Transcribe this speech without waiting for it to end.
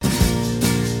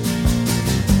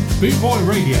Boot Boy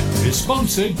Radio is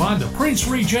sponsored by the Prince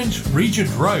Regent,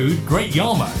 Regent Road, Great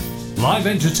Yarmouth. Live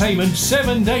entertainment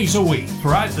 7 days a week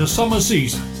throughout the summer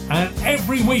season and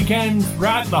every weekend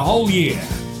throughout the whole year.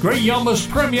 Great Yarmouth's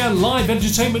premier live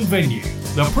entertainment venue,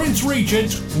 the Prince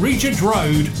Regent, Regent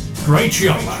Road, Great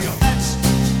Yarmouth.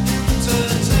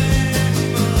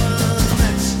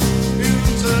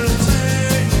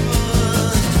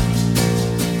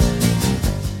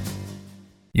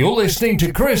 You're listening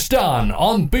to Chris Dunn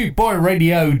on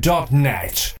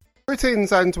bootboyradio.net.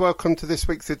 Greetings and welcome to this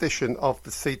week's edition of the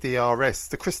CDRS,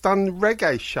 the Chris Dunn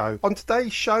Reggae Show. On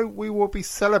today's show, we will be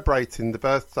celebrating the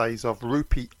birthdays of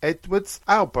Rupie Edwards,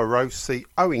 Al Barossi,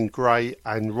 Owen Gray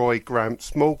and Roy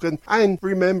Gramps Morgan, and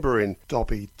remembering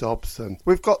Dobby Dobson.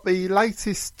 We've got the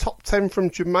latest top 10 from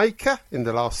Jamaica in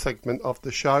the last segment of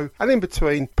the show, and in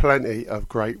between, plenty of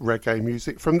great reggae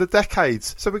music from the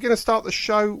decades. So we're going to start the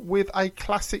show with a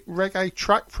classic reggae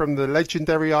track from the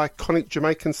legendary iconic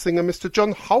Jamaican singer Mr.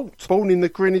 John Holt. Born in the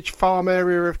Greenwich Farm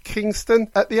area of Kingston,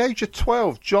 at the age of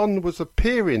 12, John was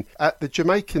appearing at the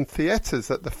Jamaican theatres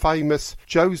at the famous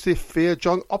Joseph Vere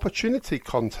John Opportunity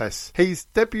Contest. His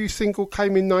debut single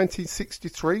came in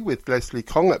 1963 with Leslie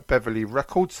Kong at Beverly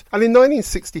Records, and in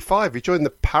 1965 he joined the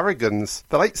Paragons.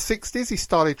 The late 60s he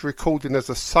started recording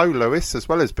as a soloist as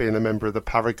well as being a member of the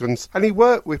Paragons, and he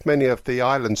worked with many of the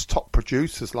island's top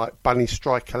producers like Bunny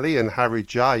Striker Lee and Harry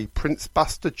J, Prince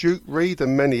Buster, Duke Reid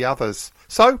and many others.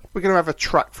 So we're going to have a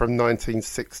track from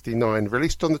 1969,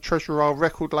 released on the Treasure Isle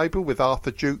record label with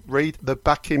Arthur Duke Reid. The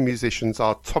backing musicians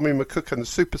are Tommy McCook and the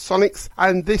Supersonics,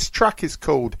 and this track is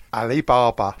called Ali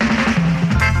Baba.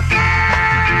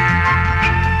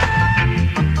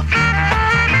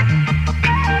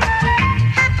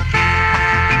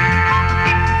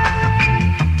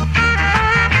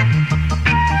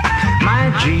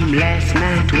 My dream last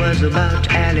night was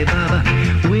about Ali Baba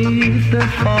with the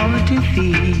 40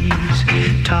 thieves.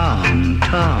 Tom,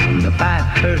 the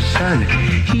piper's son,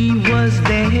 he was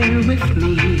there with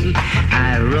me.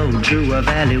 I rode through a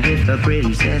valley with a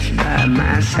princess by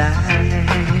my side.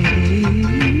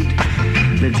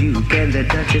 The Duke and the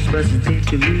Duchess was there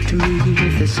to meet me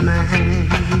with a smile.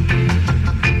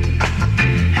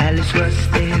 Alice was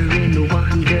there in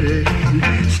Wonderland,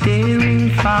 staring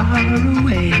far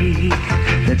away.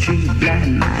 The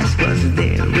tree-blind mice was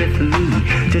there with me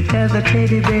to tell the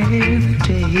teddy bear the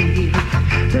tale.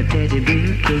 The teddy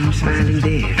bear came smiling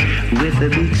there with a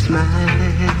big smile.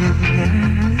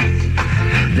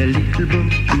 The little bo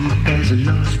peep has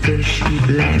lost her sheep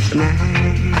last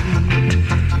night.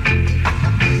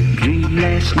 Dream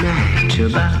last night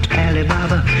about Ali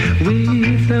Baba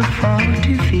with the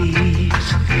 40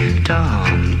 thieves.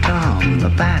 Tom, the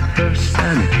piper's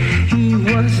son, he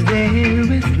was there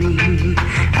with me.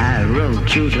 I rode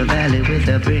through the valley with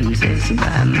the princess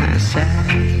by my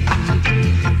side.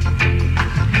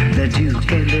 The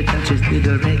Duke and the Duchess did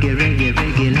the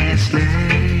reggae last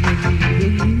night.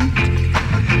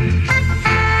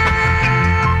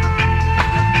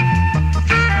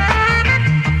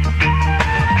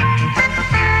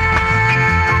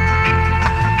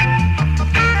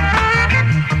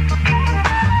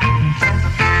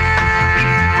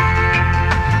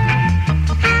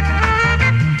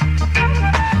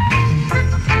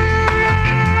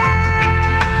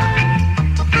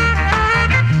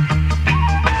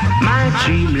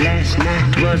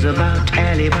 Was about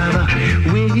Ali Baba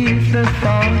with the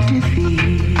 40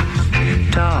 thieves.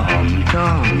 Tom,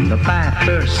 the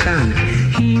piper's son,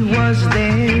 he was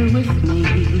there with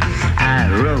me. I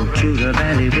rode through the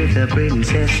valley with the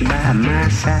princess by my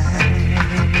side.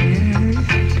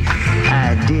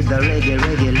 I did the reggae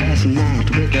last night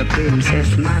with the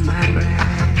princess, my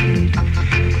bride.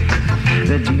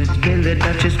 The Duke and the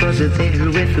Duchess was there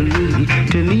with me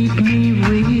to meet me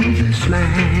with a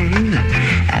smile.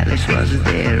 Alice was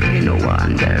there in a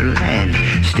wonderland,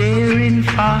 staring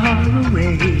far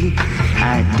away.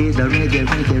 I did the reggae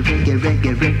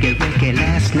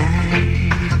last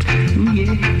night. Ooh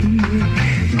yeah.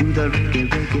 Do the reggae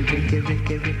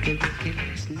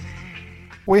last night.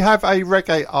 We have a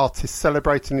reggae artist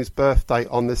celebrating his birthday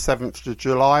on the 7th of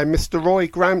July, Mr. Roy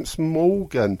Gramps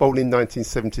Morgan, born in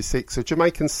 1976, a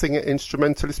Jamaican singer,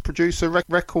 instrumentalist, producer,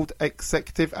 record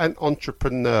executive and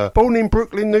entrepreneur. Born in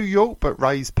Brooklyn, New York, but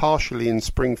raised partially in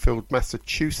Springfield,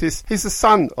 Massachusetts, he's the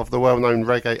son of the well-known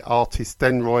reggae artist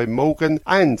Denroy Morgan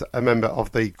and a member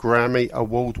of the Grammy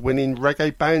award-winning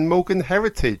reggae band Morgan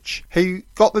Heritage. He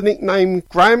got got the nickname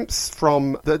Gramps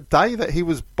from the day that he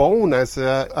was born, as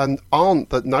an aunt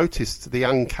that noticed the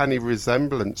uncanny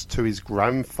resemblance to his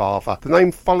grandfather. The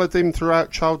name followed him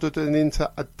throughout childhood and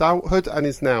into adulthood and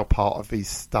is now part of his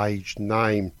stage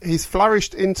name. He's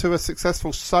flourished into a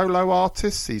successful solo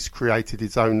artist. He's created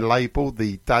his own label,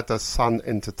 the Dada Sun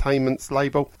Entertainment's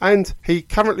label, and he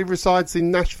currently resides in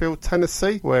Nashville,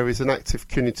 Tennessee, where he's an active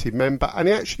community member, and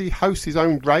he actually hosts his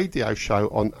own radio show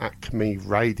on Acme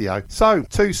Radio. So,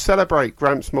 to celebrate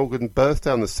Gramps Morgan's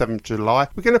birthday on the 7th of July,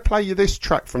 we're going to play you this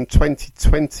track from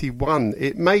 2021.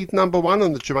 It made number 1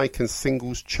 on the Jamaican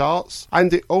singles charts,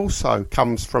 and it also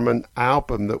comes from an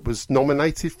album that was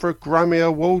nominated for a Grammy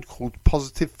Award called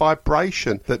Positive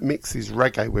Vibration that mixes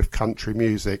reggae with country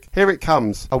music. Here it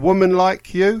comes, A Woman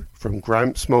Like You from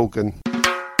Gramps Morgan.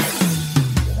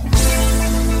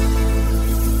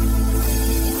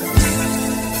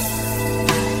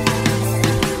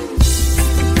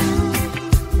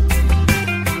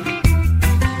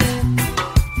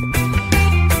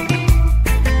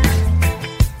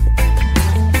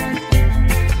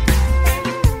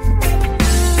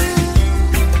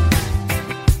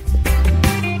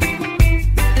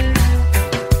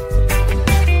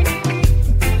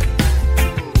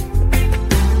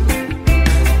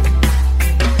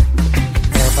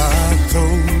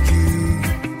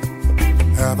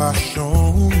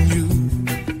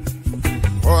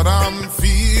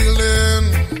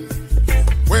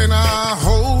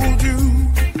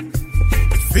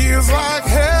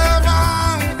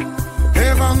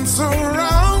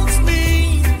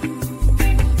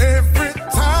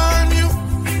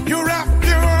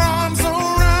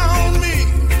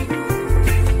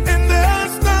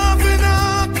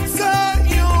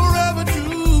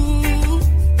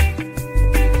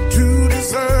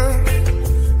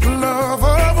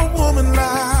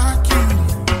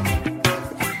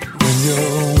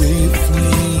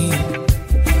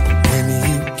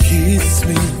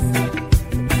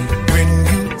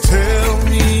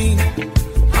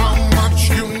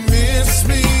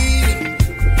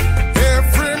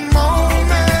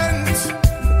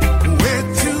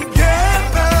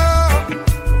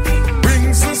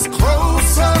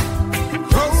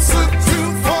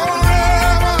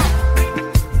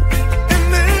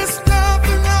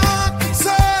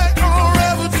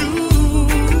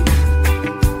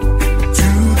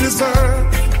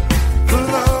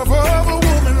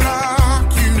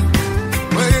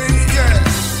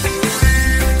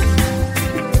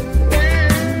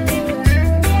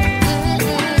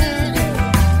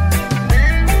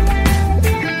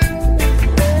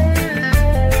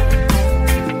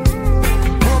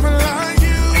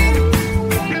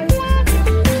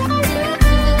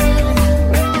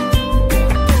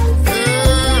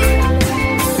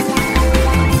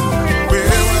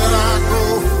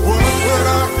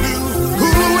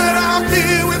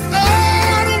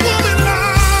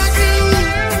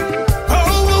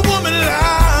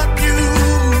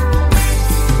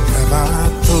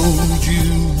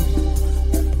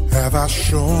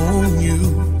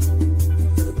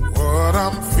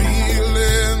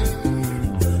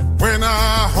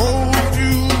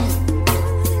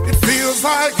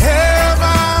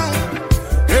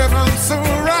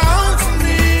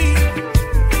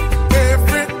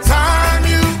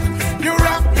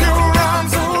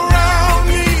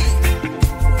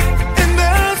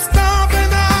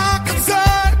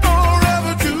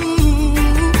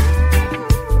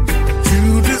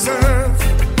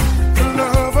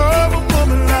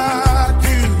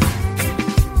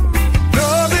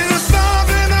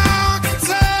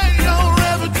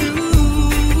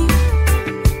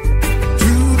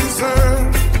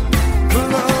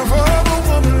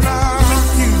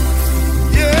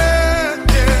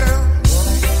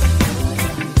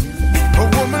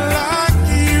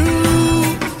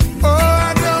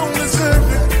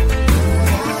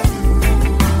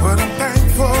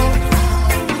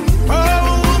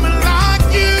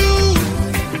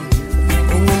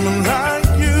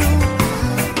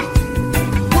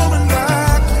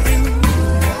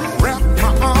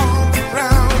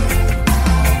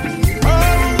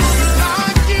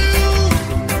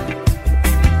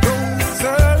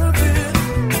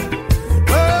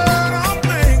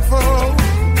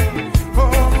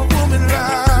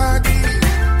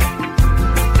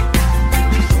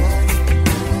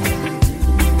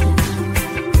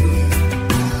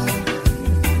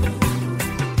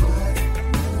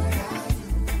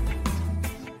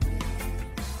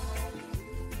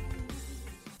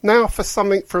 Now for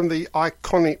something from the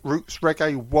iconic roots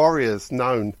reggae warriors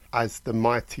known as the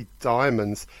Mighty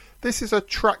Diamonds. This is a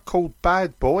track called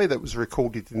Bad Boy that was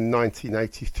recorded in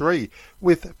 1983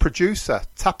 with producer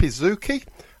Tapizuki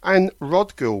and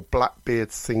Rodgill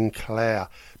Blackbeard Sinclair.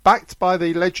 Backed by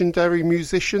the legendary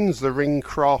musicians, the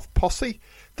Ringcraft Posse,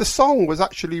 the song was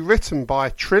actually written by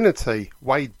Trinity,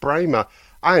 Wade Bramer,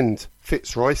 and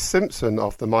Fitzroy Simpson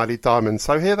of the Mighty Diamonds.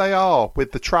 So here they are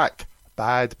with the track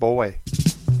Bad Boy.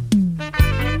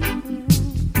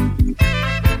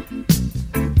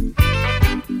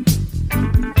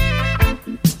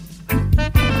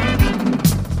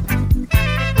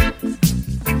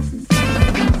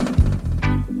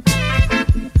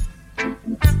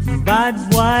 Bad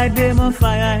boy, them a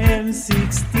fire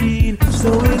M16,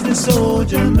 so is the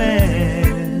soldier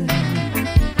man.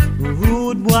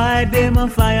 Rude boy, them a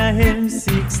fire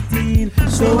M16,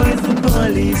 so is the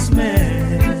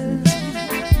policeman.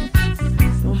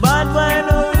 Bad boy,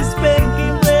 no respect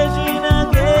him, brethren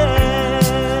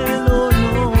again, oh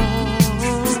no.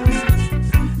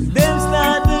 Them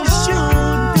start the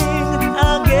shooting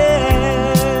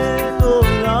again, oh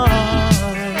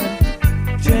Lord.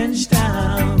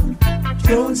 Trenchtown,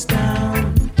 Jonestown,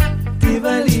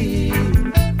 Tivoli,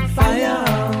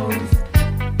 Firehouse.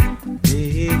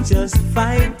 They just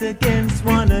fight against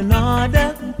one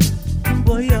another,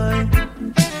 boy,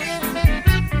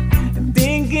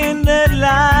 thinking that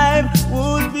life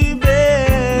would be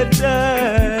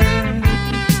better.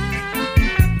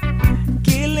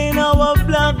 Killing our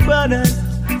black brothers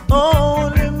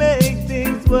only make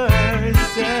things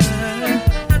worse.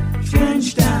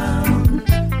 Trenchtown,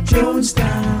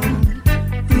 Jonestown,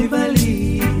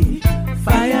 Tivoli,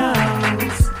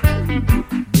 Firehouse.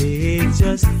 They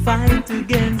just fight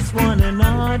against one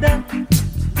another.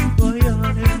 Boy,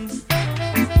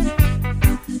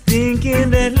 thinking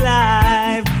that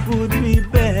life would be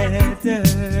better.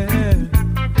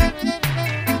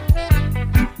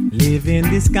 Living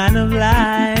this kind of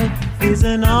life is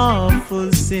an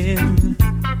awful sin.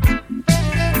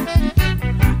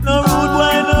 No rude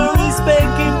boy, no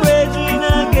respect in brethren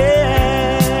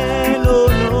again. Oh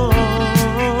no,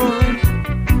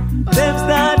 them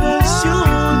start the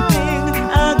shooting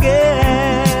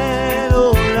again.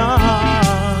 Oh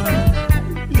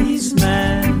Lord,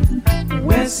 Eastman,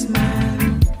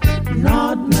 Westman,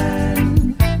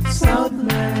 Northman,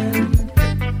 Southman.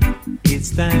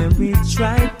 It's time we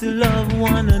try to love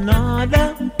one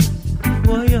another,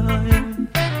 boy,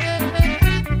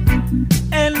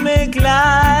 and make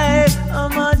life a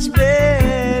much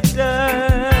better.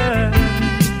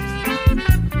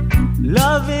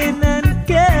 Loving and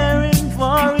caring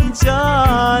for each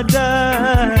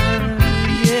other.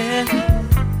 Yeah.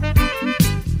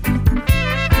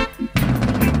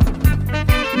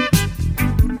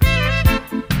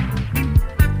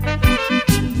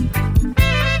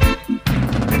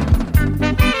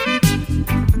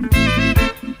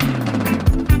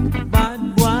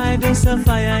 A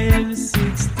fire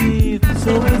M16,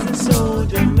 so is a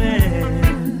soldier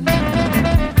man.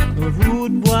 A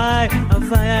rude boy, a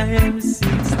fire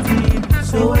M16,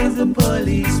 so is a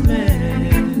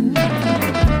policeman.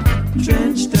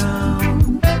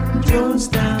 Trenchtown,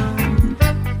 Jonestown,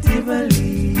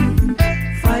 Tivoli,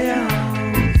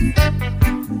 Firehouse.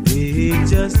 They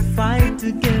just fight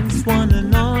against one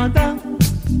another.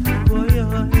 Boy,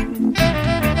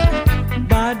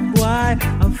 bad boy,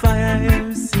 a fire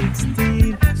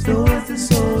M16, so is the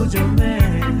soldier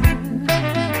man.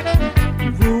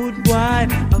 Rude boy,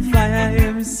 a fire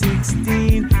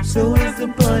M16, so is the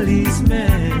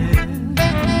policeman.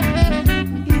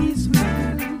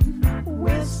 Eastman,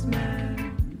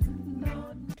 Westman.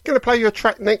 Going to play you a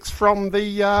track next from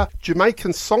the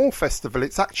Jamaican Song Festival.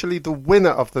 It's actually the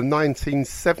winner of the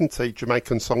 1970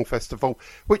 Jamaican Song Festival,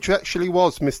 which actually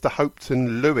was Mr.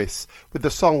 Hopton Lewis, with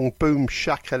the song Boom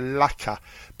Shakalaka.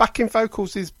 Backing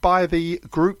vocals is by the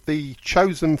group The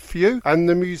Chosen Few, and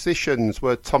the musicians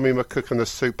were Tommy McCook and the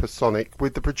Supersonic,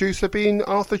 with the producer being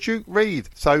Arthur Duke Reid.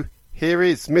 So here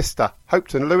is Mr.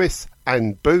 Hopton Lewis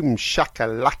and Boom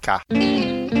Shakalaka.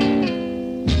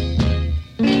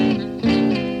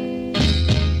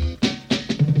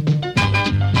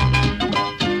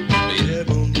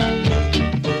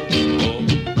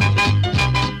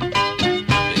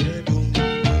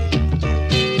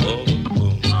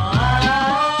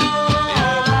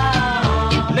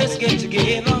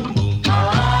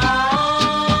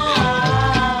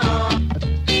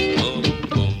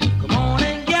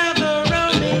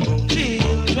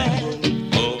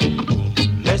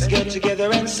 Together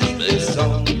and sing this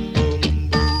song. Got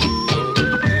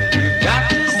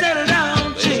to settle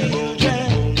down,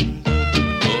 children.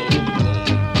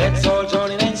 Let's all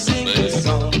join in and sing this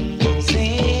song.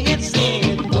 Sing it,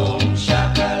 boom,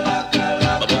 shakalaka,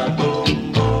 laka,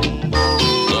 boom, boom, boom.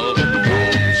 Boom,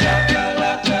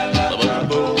 shakalaka, laka,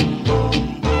 boom, boom,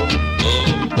 boom.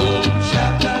 Boom,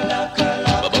 shakalaka.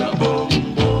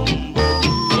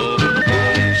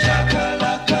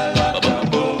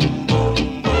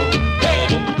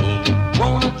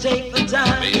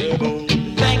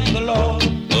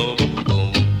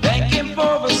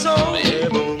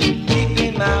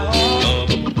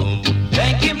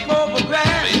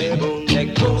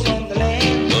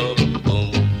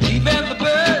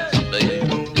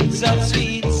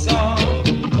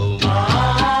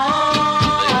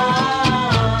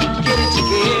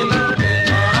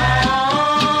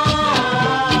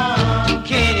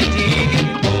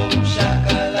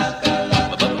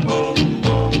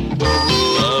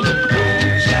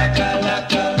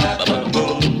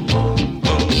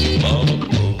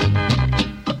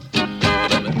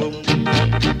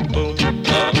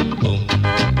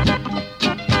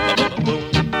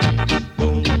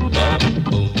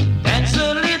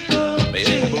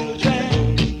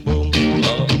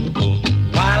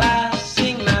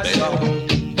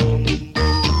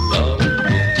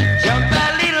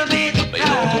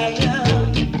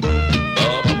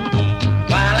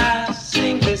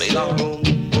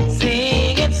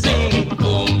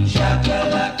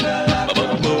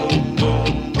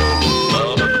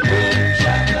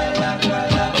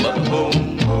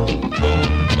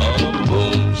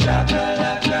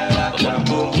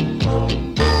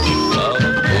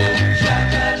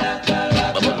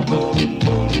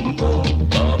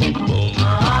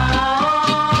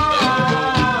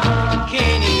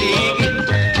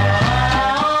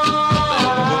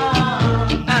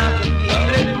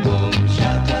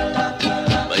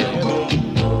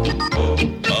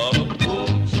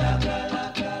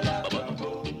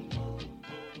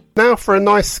 Now for a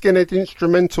nice skinhead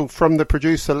instrumental from the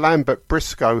producer Lambert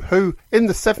Briscoe, who in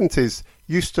the 70s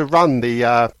used to run the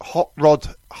Hot Rod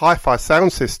Hi-Fi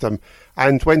sound system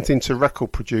and went into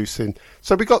record producing.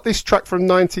 So we got this track from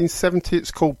 1970.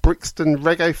 It's called Brixton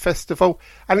Reggae Festival,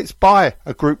 and it's by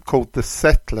a group called The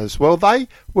Settlers. Well, they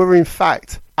were in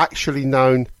fact actually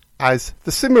known as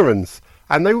the Cimarrons,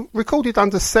 and they recorded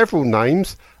under several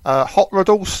names, Hot Rod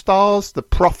All Stars, The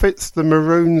Prophets, The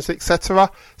Maroons, etc.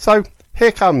 So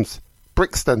here comes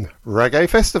Brixton Reggae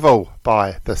Festival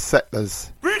by The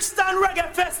Settlers. Brixton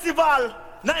Reggae Festival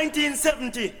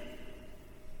 1970.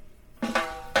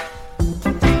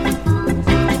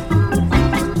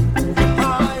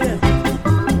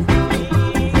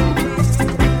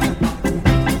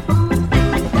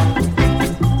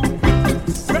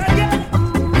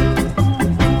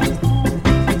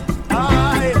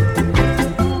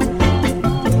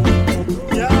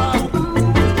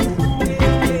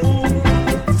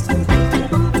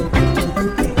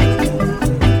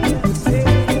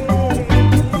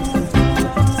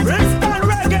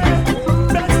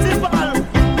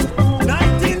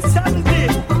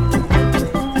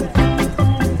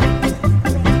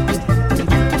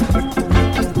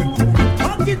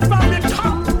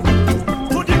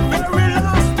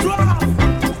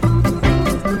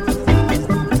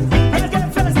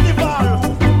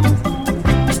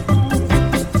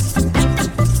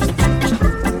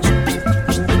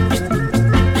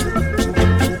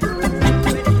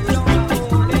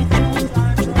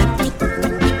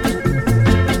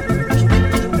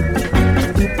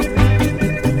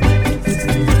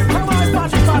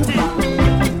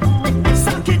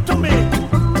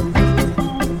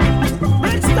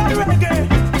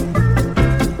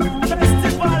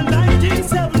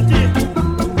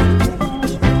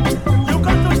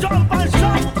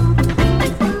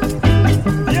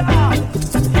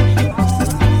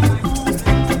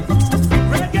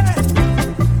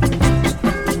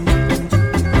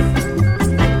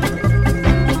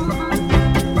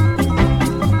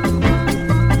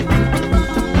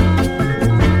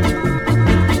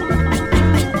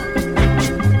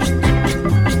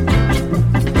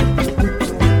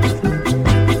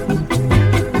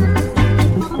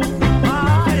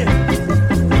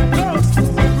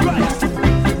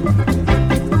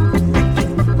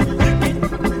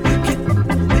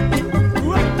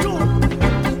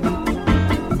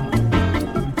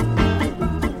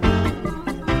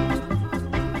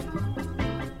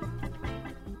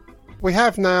 We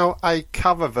have now a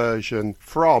cover version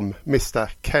from Mr.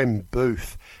 Ken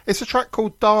Boothe. It's a track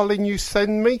called Darling You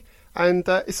Send Me, and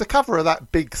it's a cover of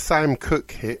that big Sam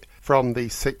Cooke hit from the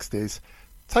 60s.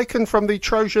 Taken from the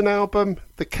Trojan album,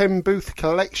 the Ken Boothe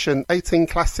Collection, 18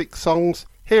 classic songs.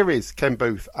 Here is Ken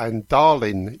Boothe and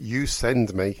Darling You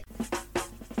Send Me.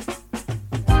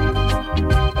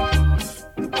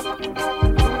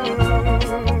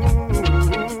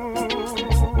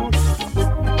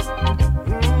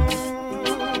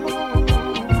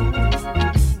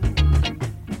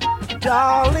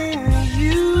 Darling,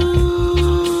 you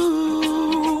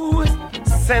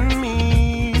send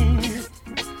me.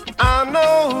 I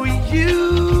know you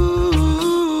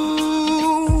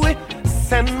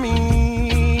send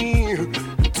me.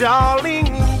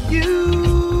 Darling, you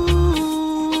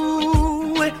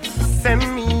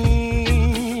send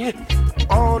me.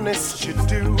 Honest you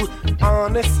do,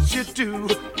 honest you do,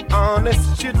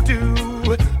 honest you do.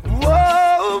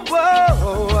 Whoa,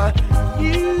 whoa,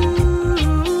 you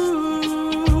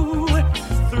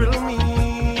thrill me,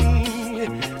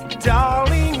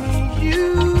 darling,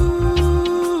 you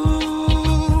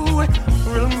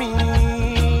thrill me.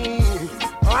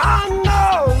 I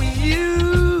know you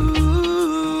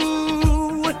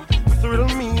thrill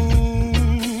me.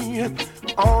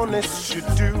 Honest you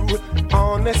do,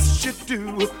 honest you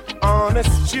do,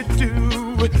 honest you do.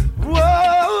 Whoa,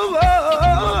 whoa.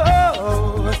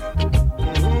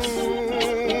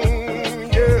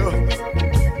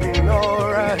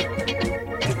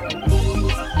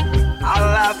 I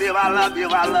love you, I love you,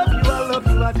 I love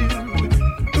you, I do.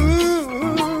 Ooh,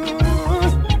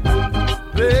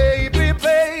 baby,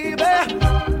 baby,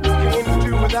 can't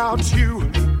do without you.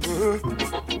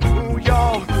 Ooh,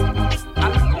 y'all, I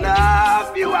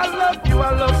love you, I love you,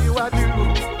 I love you, I do.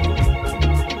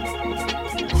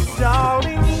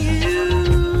 Darling, you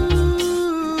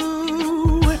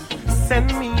send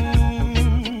me.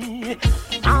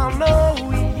 I know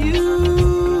you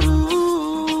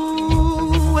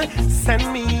send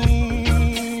me.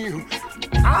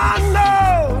 I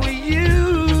know you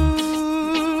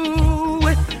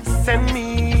send me.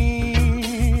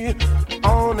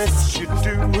 Honest you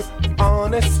do,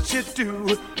 honest you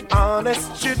do,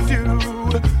 honest you do.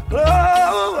 Oh,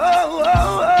 oh,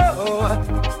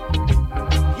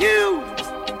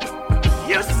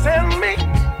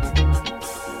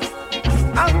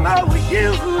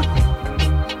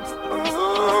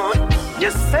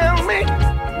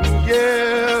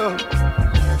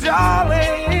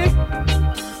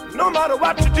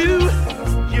 what to do.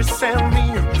 You send me,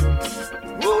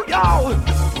 ooh, y'all.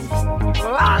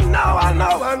 Well, I know.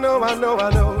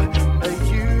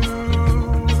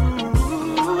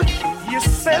 You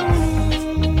send me.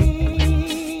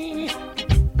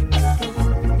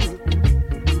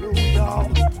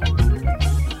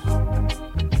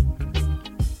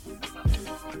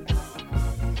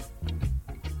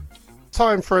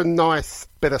 Time for a nice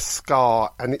bit of ska,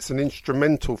 and it's an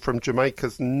instrumental from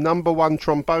Jamaica's #1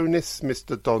 trombonist,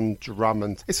 Mr. Don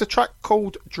Drummond. It's a track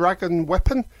called Dragon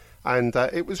Weapon, and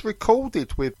it was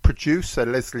recorded with producer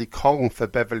Leslie Kong for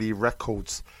Beverly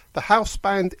Records. The house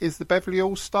band is the Beverly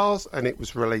All Stars, and it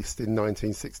was released in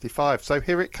 1965. So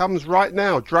here it comes right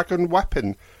now, Dragon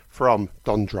Weapon from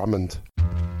Don Drummond.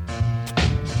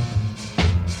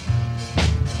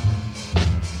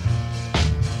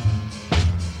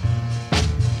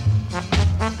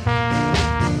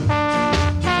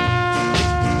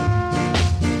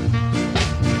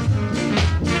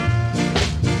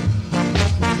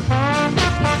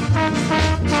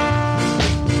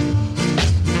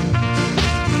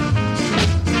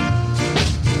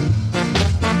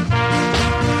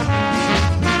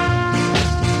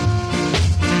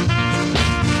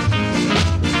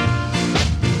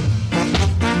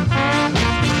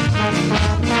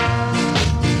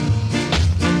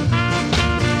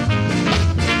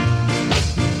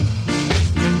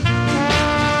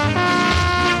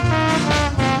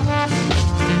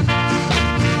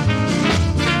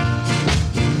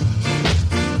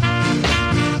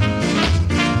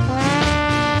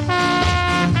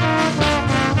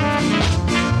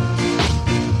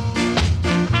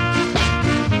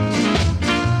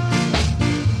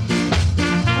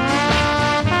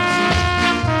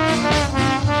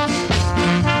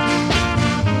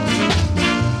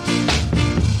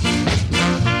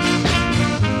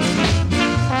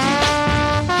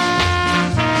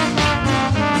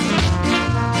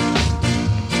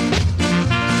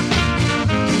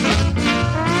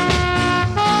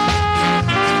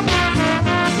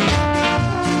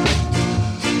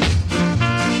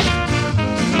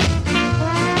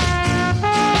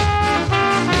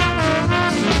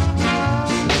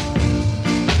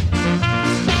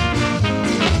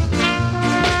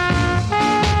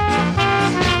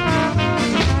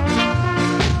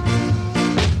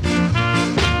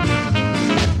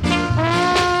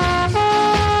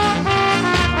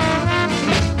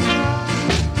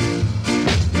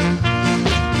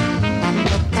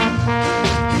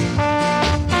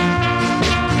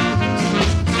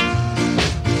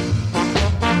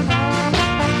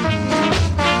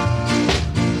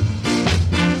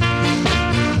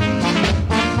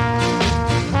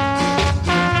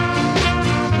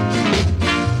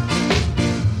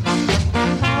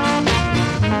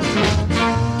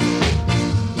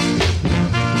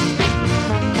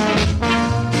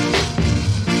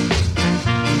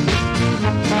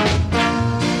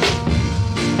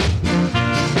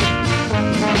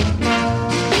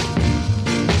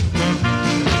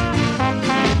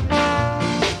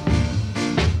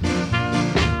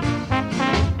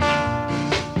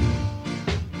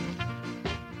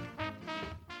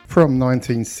 From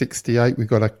 1968, we've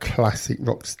got a classic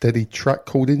rocksteady track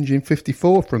called Engine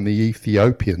 54 from the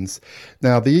Ethiopians.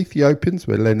 Now, the Ethiopians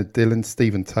were Leonard Dillon,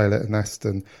 Stephen Taylor and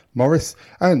Aston Morris,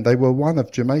 and they were one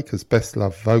of Jamaica's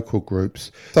best-loved vocal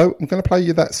groups. So I'm going to play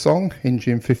you that song,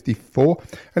 Engine 54,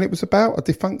 and it was about a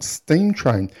defunct steam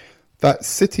train that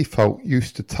City Folk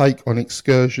used to take on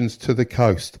excursions to the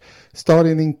coast,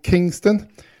 starting in Kingston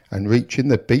and reaching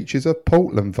the beaches of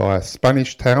Portland via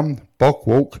Spanish Town,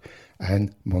 Bogwalk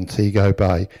and Montego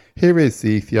Bay. Here is the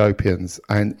Ethiopians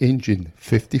and Engine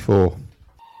 54.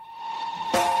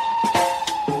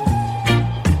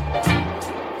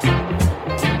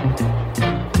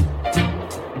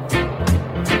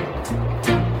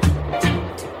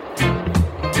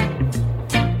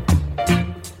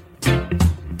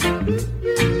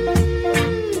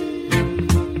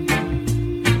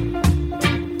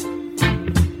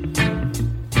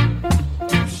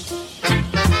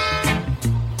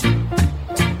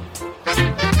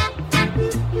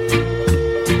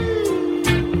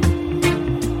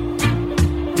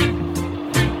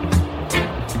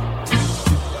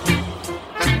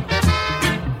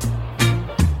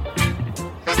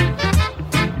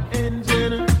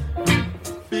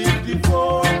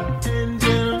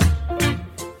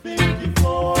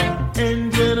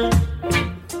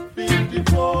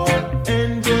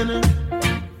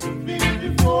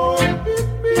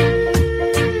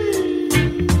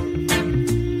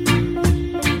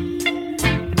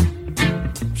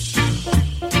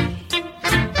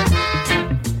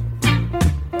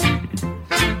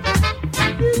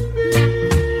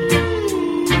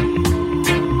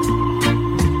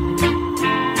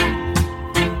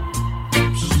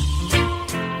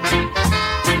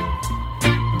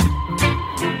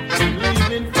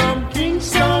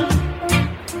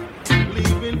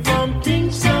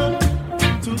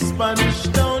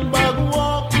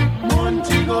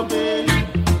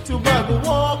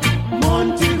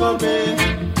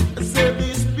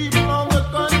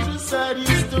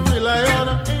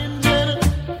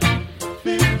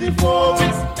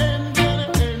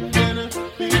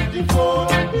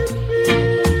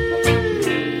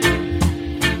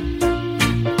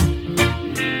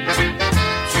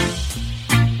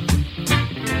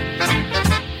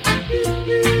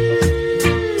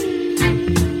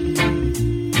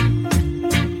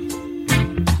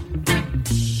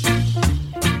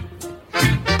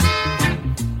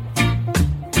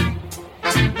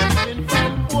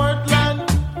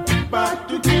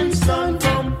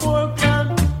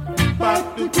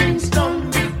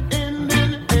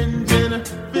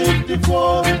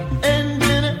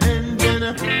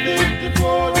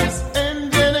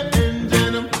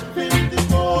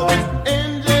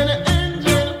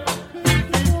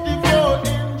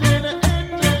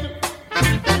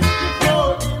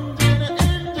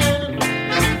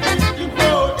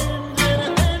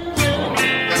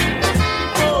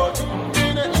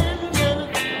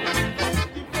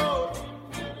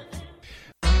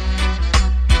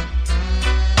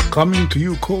 Coming to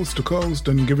you coast to coast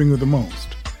and giving you the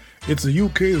most. It's the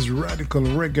UK's radical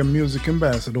reggae music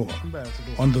ambassador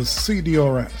on the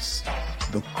CDRS,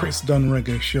 the Chris Dunn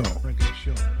Reggae Show.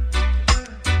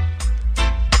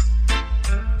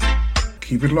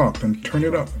 Keep it locked and turn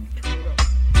it up.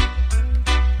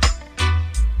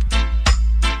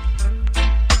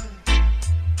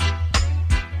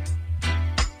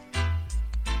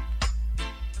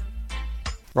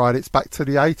 Right, it's back to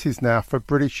the 80s now for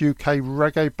British UK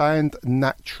reggae band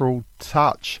Natural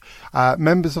Touch.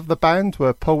 Members of the band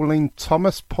were Pauline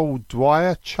Thomas, Paul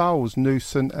Dwyer, Charles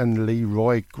Newson and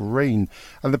Leroy Green.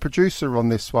 And the producer on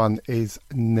this one is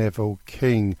Neville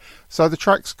King. So the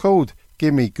track's called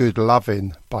Gimme Good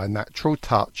Lovin' by Natural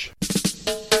Touch.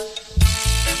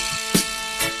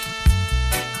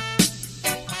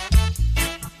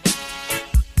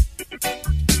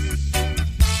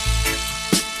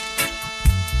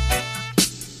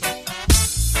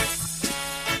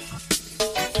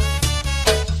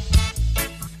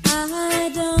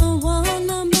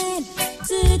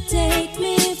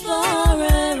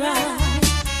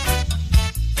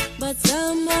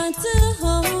 Someone to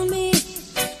hold me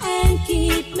and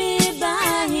keep me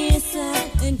by his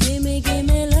side and give me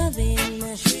loving.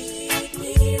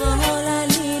 All I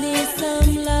need is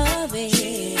some loving,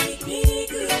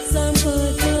 some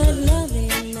good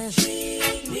loving.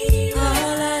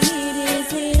 All I need is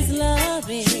his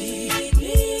loving.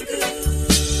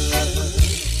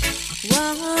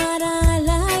 What I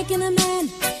like in a man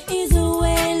is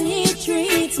when he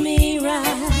treats me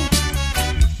right.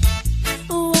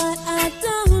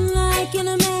 In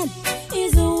a man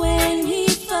is when he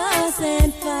fuss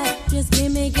and fight. Just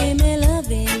give me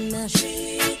loving.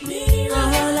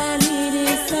 All I need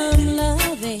is some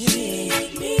loving,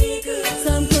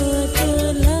 some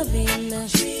good loving.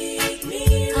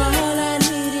 All I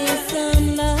need is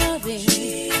some loving.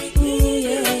 Ooh,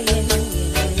 yeah.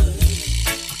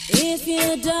 If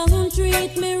you don't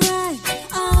treat me right,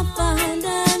 I'll find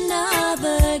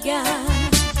another guy.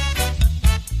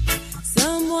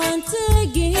 Someone to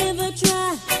give a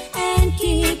try and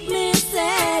keep me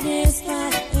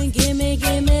satisfied and give me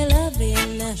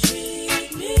loving.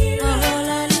 All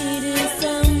I need is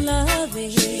some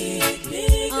loving,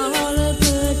 all a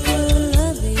good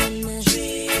loving.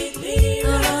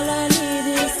 All I need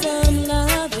is some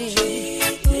loving.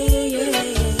 Ooh, yeah.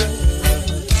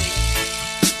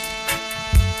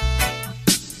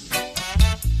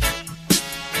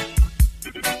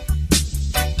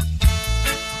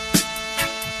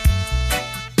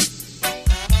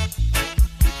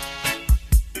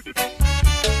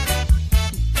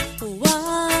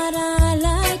 What I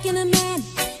like in a man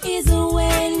is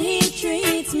when he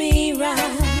treats me right.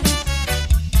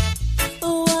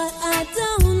 What I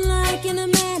don't like in a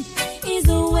man is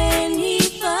when he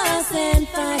fuss and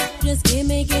fight. Just give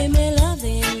me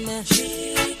loving.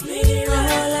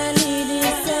 All I need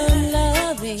is some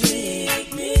loving,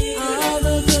 all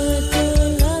the good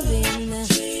loving.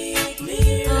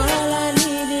 All I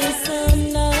need is some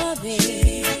loving.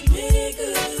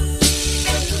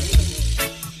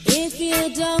 If you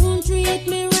don't treat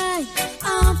me right,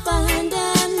 I'll find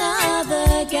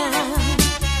another guy.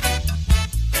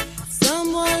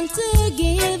 Someone to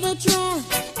give a try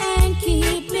and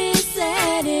keep me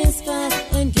satisfied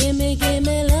and give me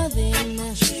loving.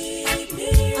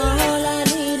 All I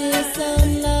need is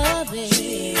some loving,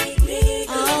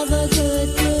 all the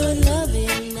good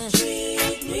loving.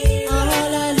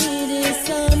 All I need is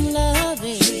some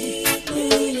loving.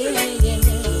 Ooh, yeah.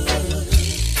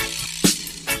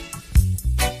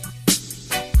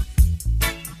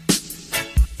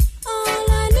 All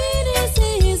I need is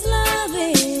his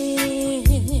loving.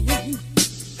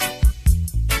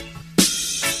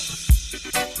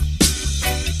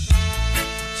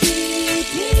 Treat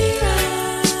me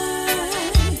right,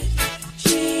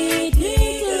 treat me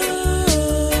good.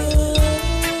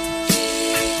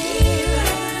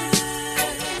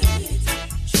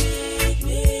 Treat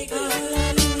me good. All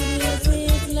I need is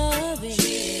his loving,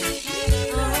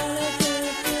 all a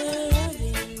good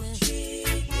loving.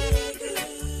 Treat me good.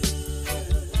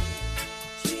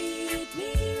 Treat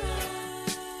me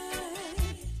right,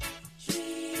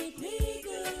 treat me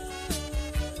good.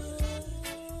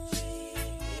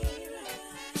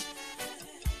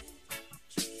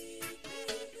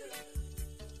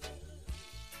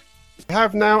 We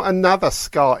have now another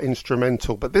ska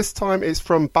instrumental, but this time it's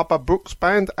from Bubba Brooks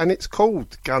Band and it's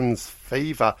called Guns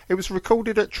Fever. It was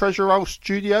recorded at Treasure Isle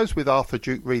Studios with Arthur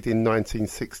Duke Reid in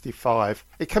 1965.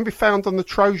 It can be found on the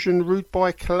Trojan Rude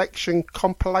Boy Collection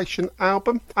compilation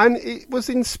album, and it was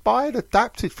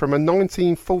adapted from a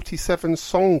 1947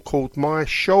 song called My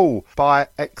Shawl by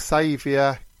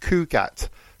Xavier Cugat.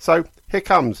 So here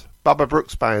comes Bubba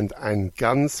Brooks Band and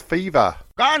Guns Fever.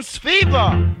 Guns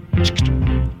Fever!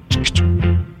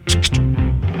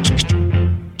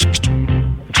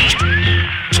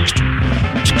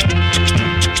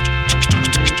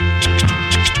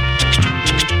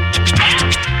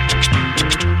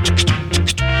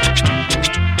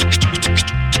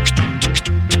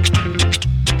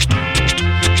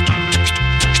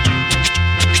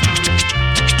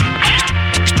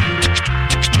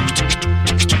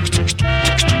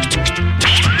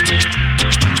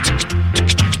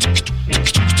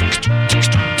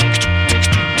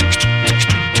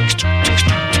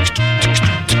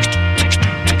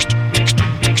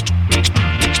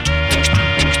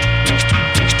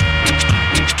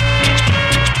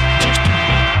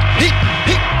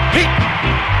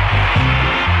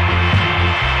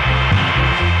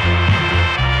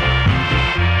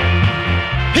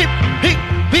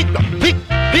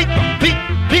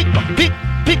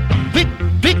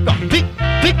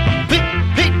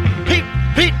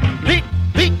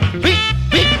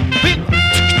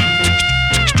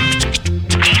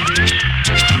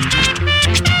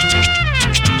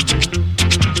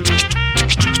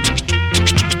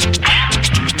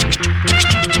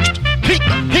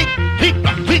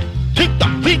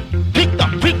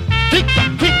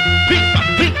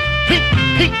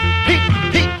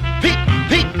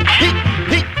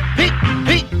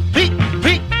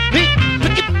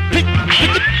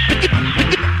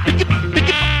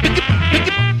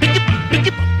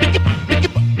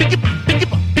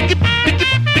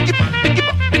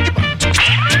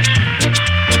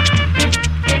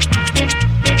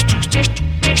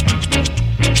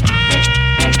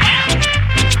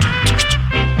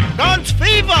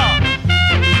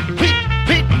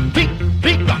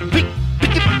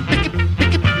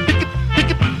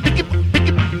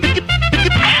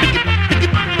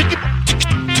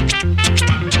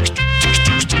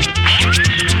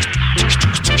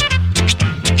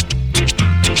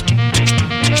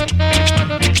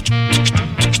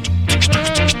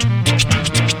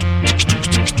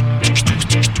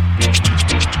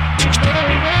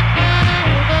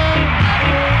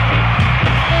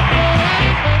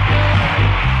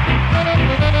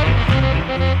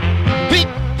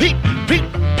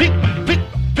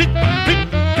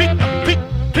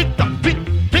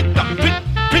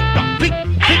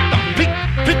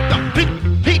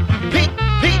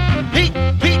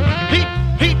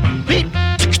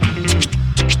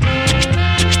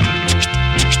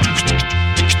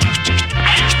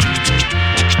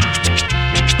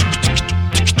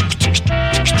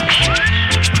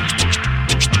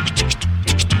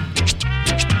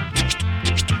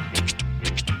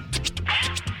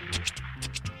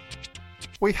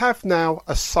 We have now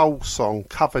a soul song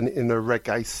covered in a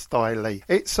reggae style.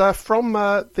 It's from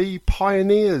the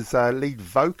Pioneers lead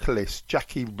vocalist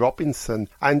Jackie Robinson,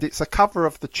 and it's a cover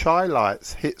of the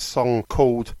Chi-Lites hit song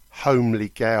called Homely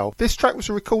Gal. This track was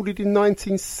recorded in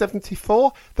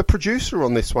 1974. The producer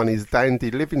on this one is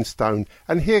Dandy Livingstone,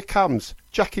 and here comes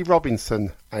Jackie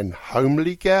Robinson and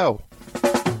Homely Gal.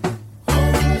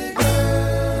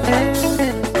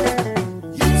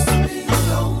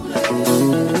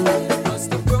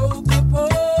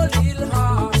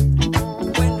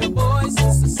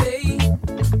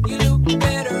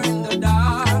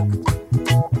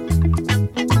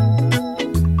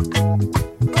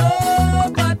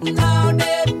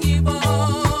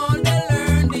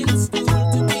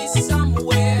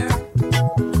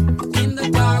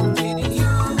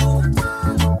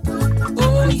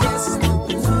 Yes.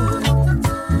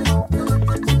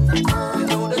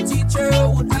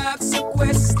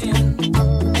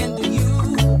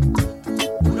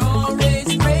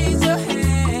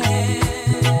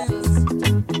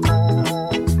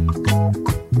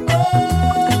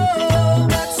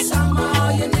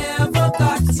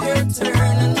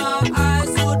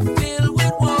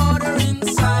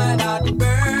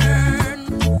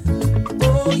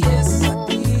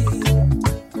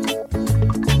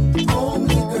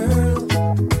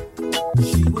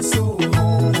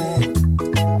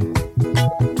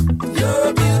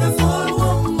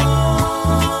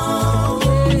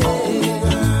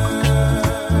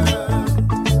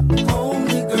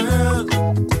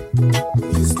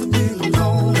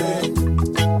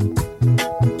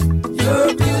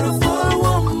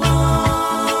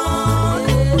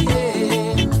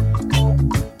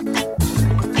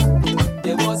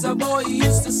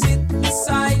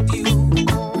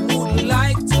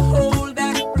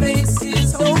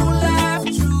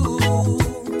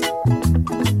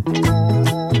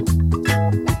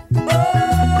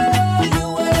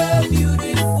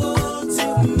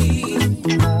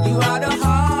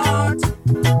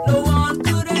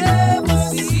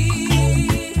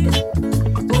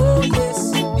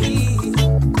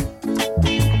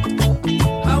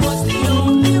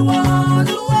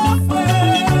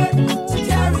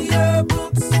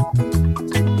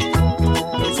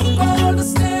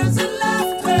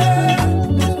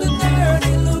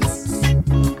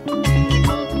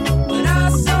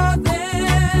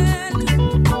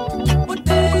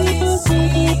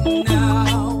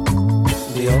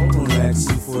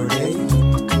 for they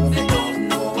don't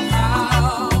know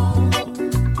how.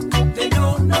 They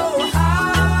don't know how.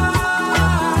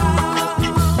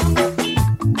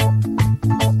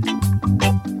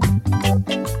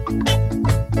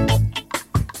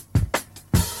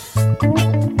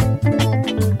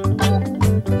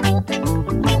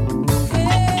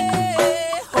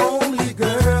 Hey, homely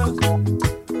girl,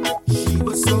 she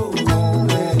was so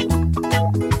homely.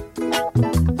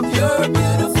 You're a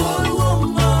beautiful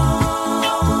woman.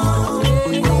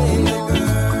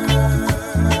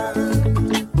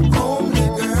 Homely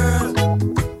girl,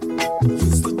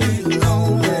 used to be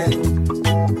lonely.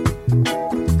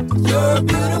 You're a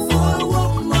beautiful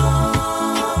woman.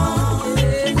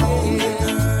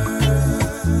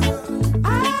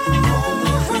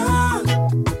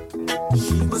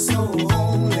 She was so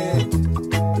homely.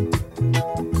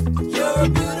 You're a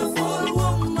beautiful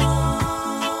woman.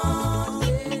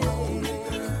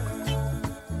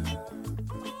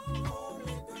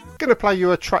 Going to play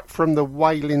you a track from the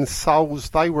Wailing Souls.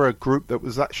 They were a group that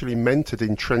was actually mentored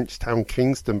in Trenchtown,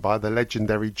 Kingston by the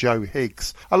legendary Joe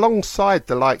Higgs. Alongside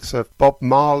the likes of Bob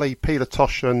Marley, Peter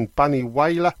Tosh and Bunny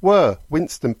Wailer were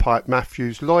Winston Pipe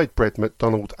Matthews, Lloyd Bread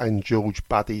McDonald and George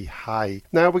Buddy Hay.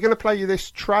 Now we're going to play you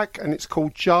this track and it's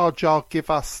called Jar Jar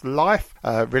Give Us Life,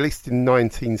 released in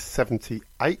 1978.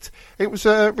 It was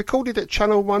recorded at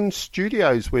Channel 1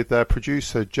 Studios with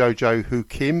producer Jojo Hu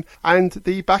Kim, and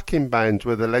the backing band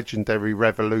were the legendary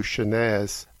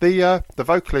Revolutionaires. The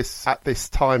vocalists at this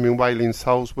time in Wailing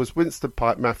Souls was Winston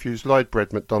Pipe Matthews, Lloyd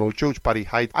Bread McDonald, George Buddy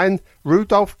Hay and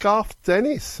Rudolph Garth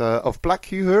Dennis of Black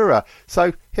Uhura.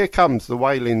 So here comes the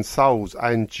Wailing Souls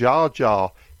and Jar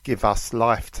Jar Give Us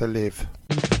Life to Live.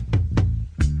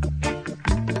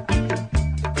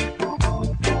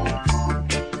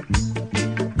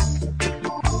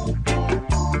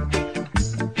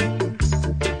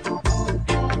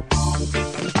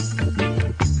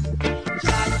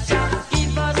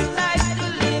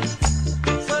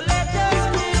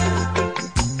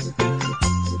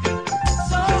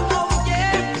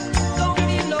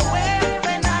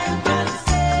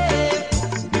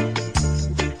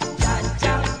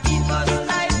 Give us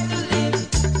life to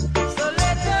live.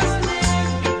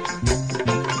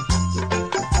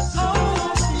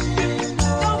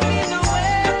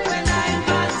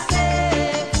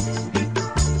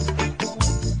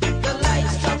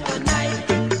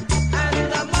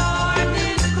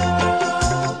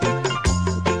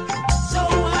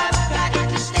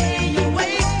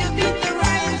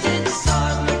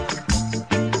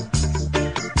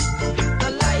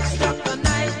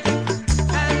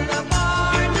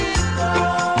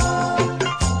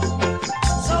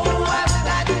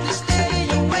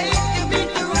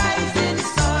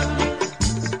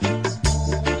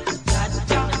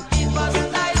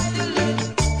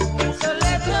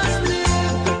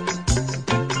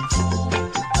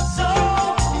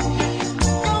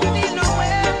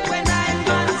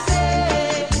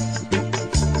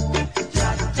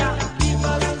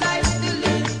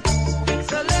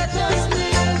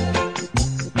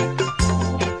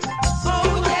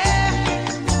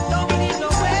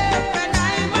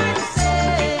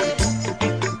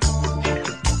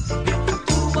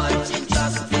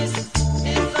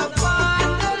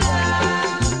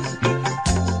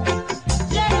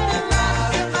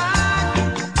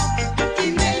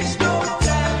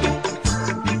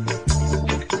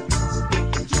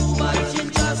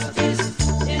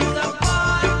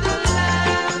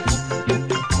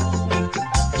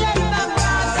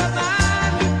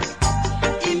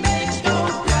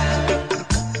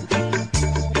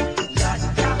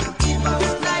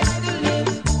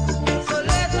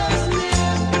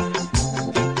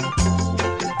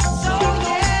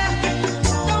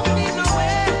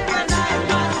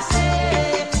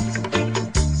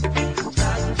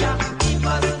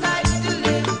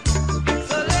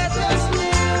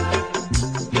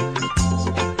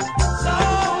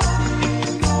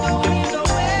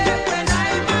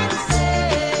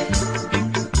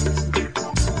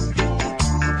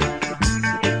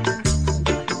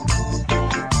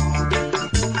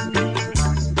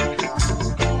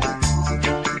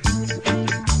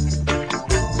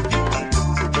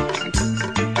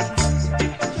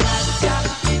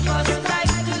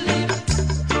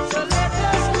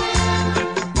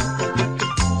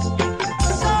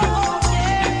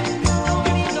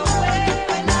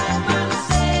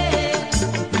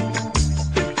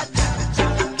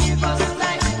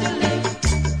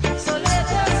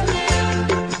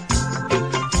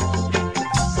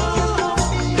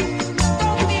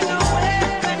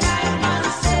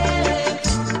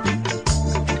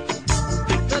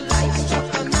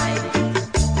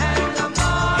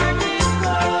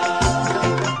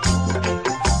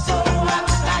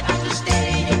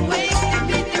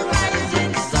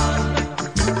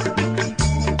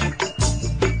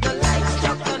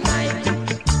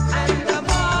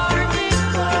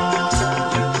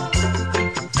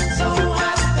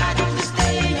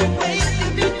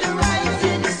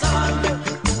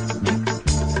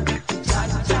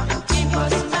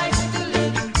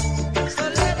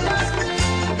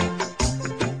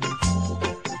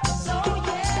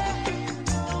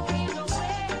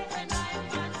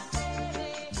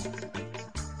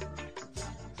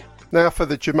 Now for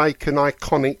the Jamaican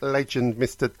iconic legend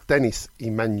Mr. Dennis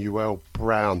Emmanuel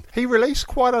Brown. He released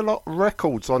quite a lot of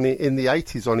records in the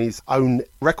 80s on his own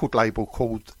record label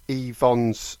called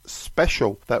Yvonne's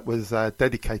Special that was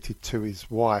dedicated to his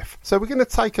wife. So we're going to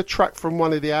take a track from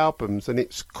one of the albums, and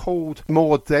it's called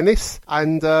More Dennis,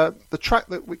 and the track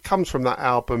that comes from that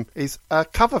album is a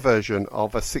cover version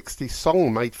of a 60s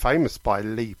song made famous by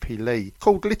Lee P. Lee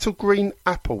called Little Green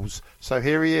Apples. So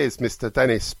here he is, Mr.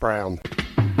 Dennis Brown.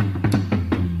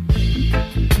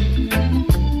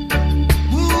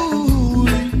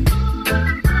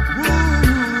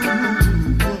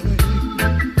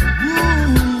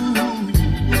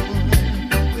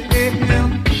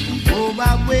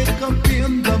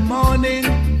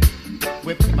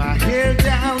 With my hair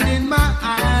down in my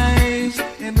eyes,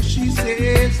 and she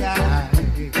says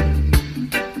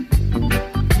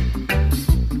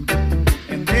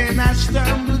and then I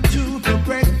stumbled to the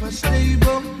breakfast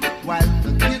table while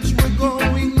the kids were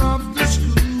going off to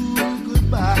school.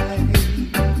 Goodbye.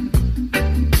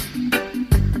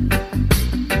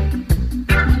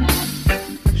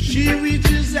 She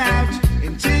reaches out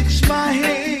and takes my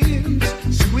hand,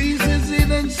 squeezes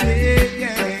it and says,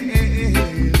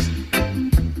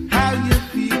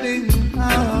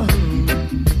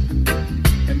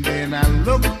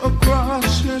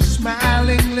 across her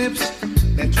smiling lips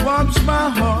that warms my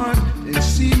heart and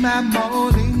see my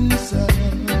morning sun.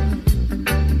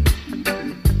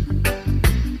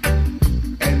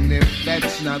 And if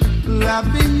that's not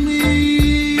loving me,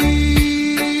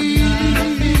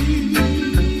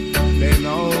 then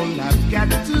all I've got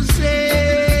to say,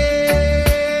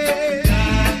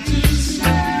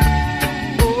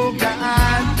 oh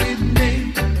God, it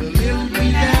made a little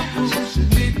green apples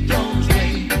and it don't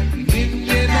rain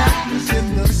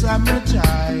in the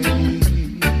summertime.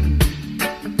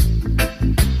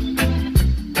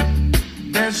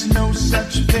 There's no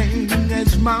such thing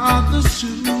as Mother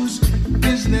Sue's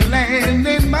Disneyland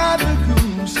and Mother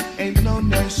Goose ain't no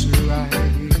nursery.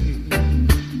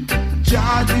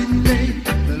 Jardin made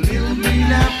the little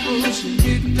green apples and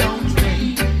it don't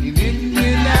rain in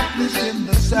Indianapolis in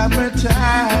the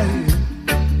summertime.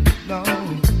 No,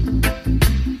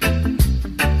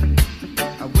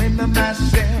 when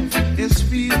myself is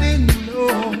feeling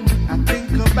low, I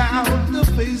think about the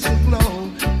face of glow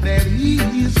that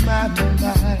ease my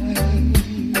mind.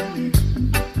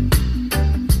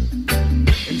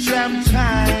 And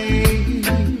sometimes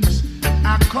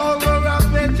I call her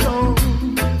up at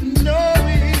home,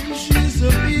 knowing she's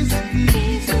a busy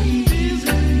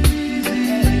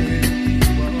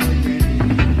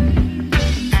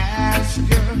ask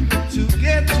her to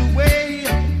get away,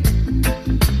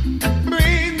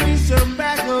 bring me some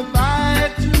back of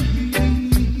bite to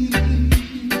eat.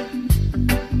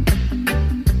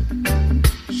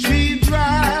 She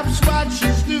drops what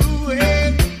she's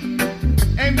doing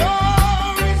and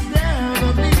always down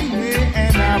to me,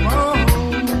 and I'm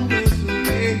always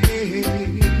away.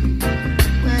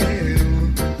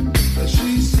 Well,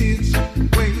 she sits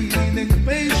waiting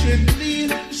patiently,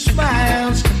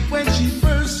 smiles when she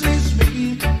first sees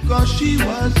me, 'cause she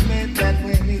was meant that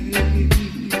way.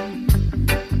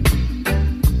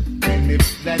 And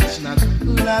if that's not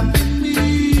loving me,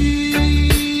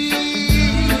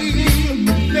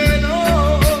 then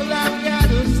all I've got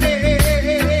to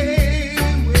say,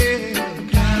 well,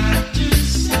 got to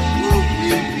say,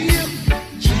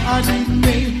 Charlie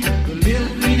made the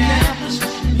little green apples,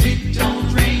 it don't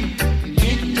rain in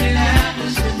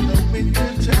Indianapolis in the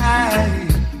winter time.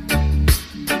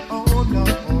 Oh no,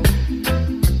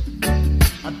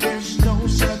 there's no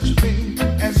such thing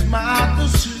as Mother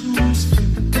Sue's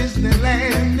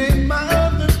Disneyland and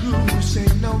Mother Goose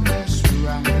ain't no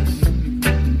mesmerizing.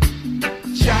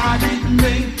 Charlie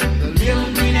made the little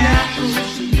green apples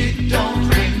and it don't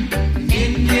rain in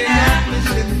Indianapolis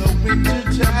in the winter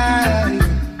time.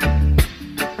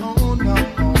 Oh no,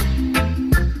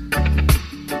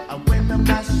 when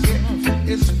myself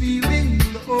is feeling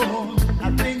low, I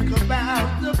think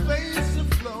about the face of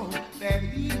flow that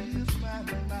is my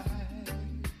mind.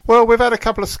 Well, we've had a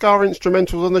couple of ska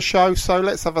instrumentals on the show, so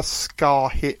let's have a ska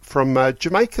hit from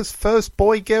Jamaica's first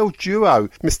boy-girl duo,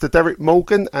 Mr. Derek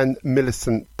Morgan and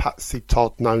Millicent Patsy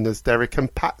Todd, known as Derek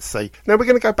and Patsy. Now we're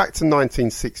going to go back to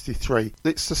 1963.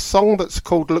 It's a song that's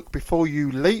called Look Before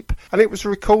You Leap, and it was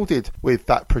recorded with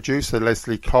that producer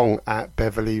Leslie Kong at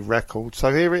Beverly Records.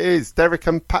 So here it is, Derek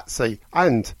and Patsy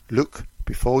and Look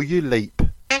Before You Leap.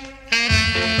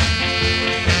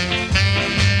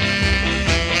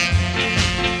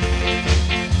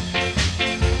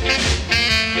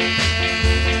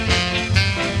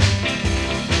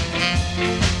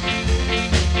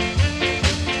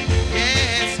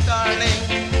 Yes, darling,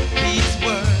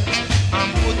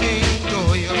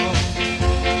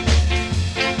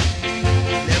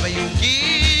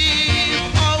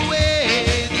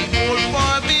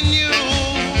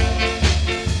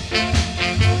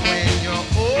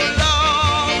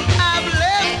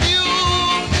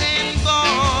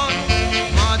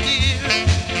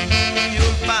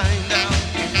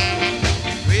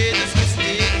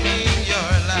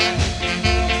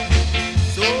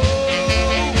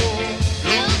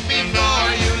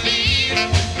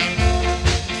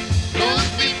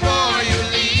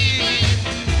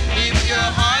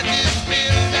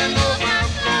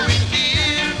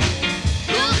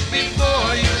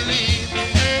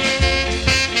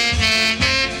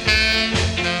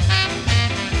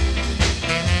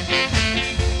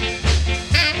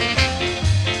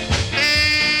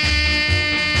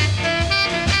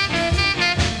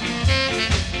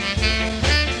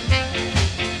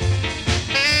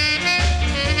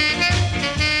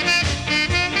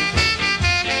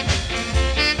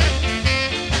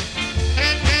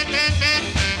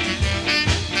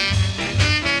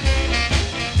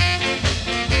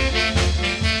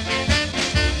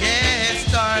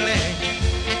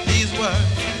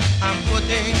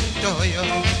 restore you.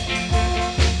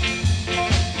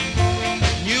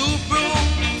 New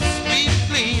brooms sweep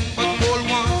clean, but old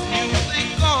ones music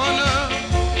corner.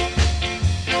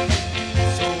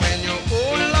 So when your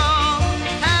old love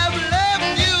have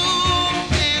left you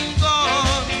and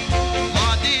gone,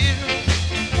 my dear,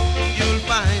 you'll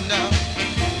find out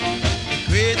the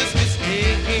greatest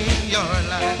mistake in your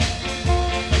life.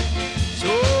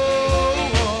 So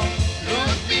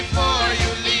look before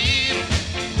you leave.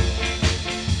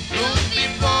 Look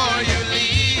before you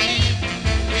leave.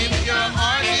 If your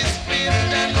heart is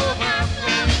filled and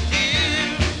overflowing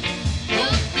here,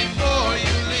 look before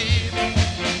you leave.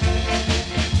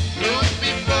 Look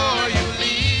before you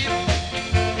leave.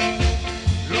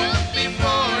 Look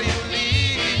before you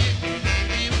leave.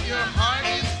 If your heart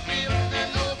is filled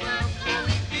and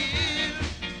overflowing here,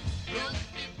 look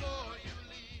before you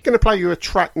leave. Going to play you a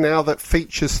track now that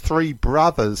features three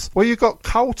brothers. Well, you got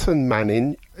Colton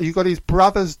Manning, you got his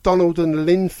brothers Donald and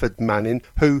Linford Manning,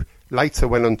 who later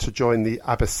went on to join the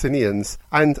Abyssinians,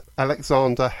 and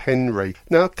Alexander Henry.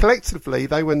 Now, collectively,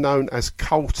 they were known as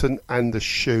Colton and the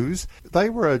Shoes. They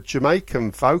were a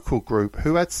Jamaican vocal group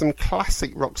who had some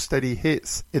classic rocksteady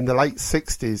hits in the late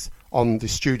 60s on the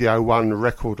Studio One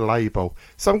record label.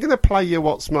 So I'm going to play you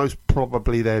what's most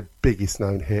probably their biggest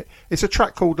known hit. It's a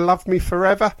track called Love Me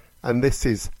Forever, and this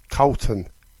is Colton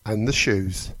and the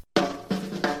Shoes.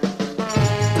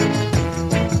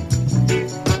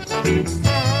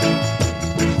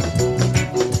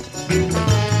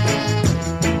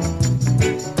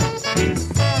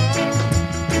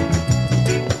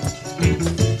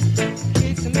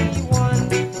 Kiss me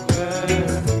once,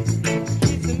 girl.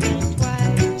 Kiss me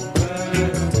twice,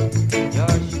 girl.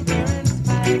 Your sugar and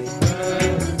spice,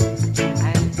 girl.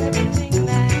 And everything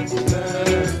nice,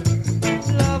 girl.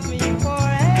 Love me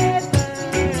forever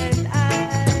and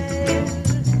I'll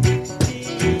be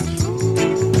true.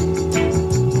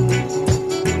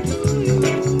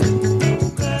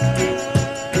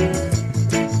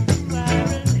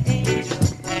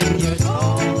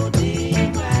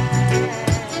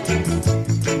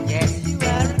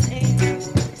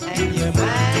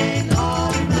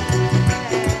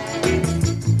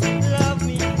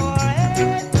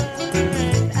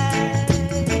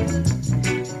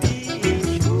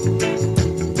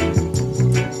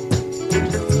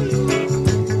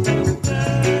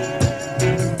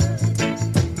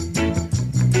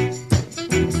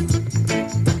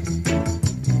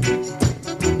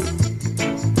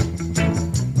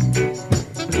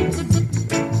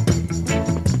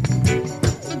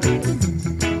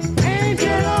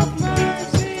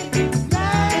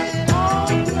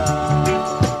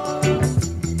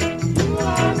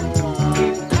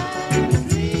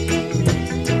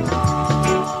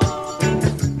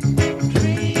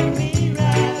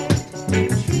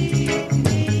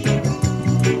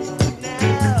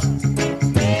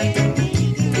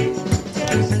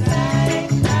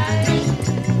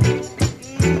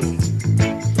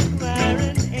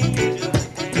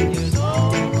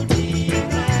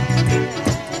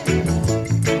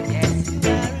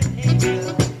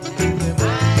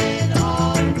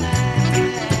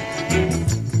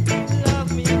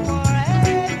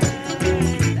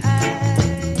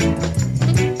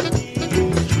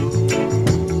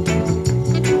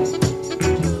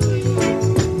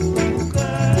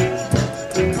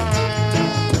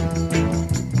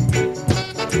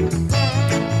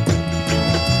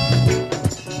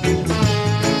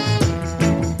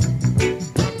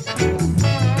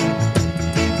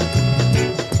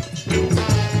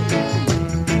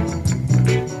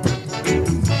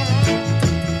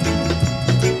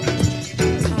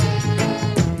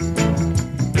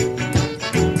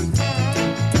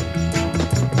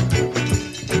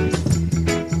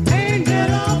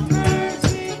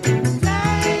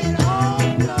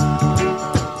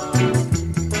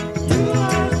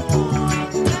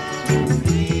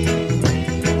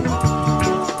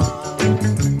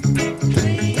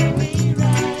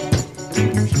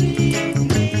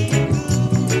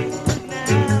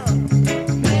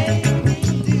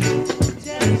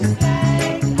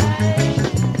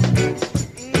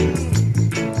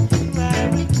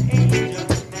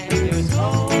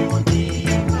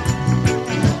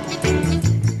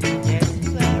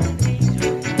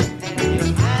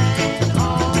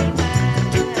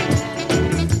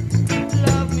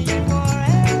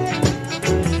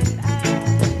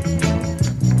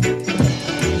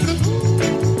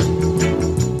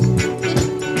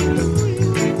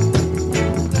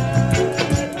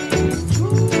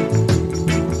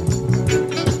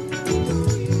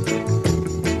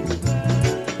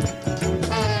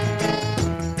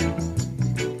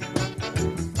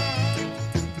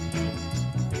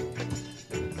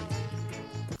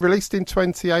 Released in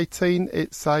 2018,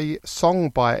 it's a song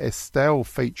by Estelle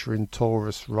featuring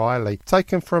Taurus Riley,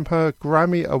 taken from her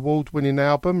Grammy Award-winning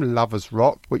album Lovers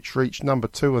Rock, which reached number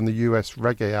 2 on the US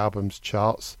Reggae Albums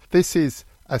charts. This is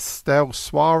Estelle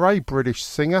Soiree, British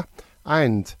singer,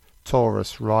 and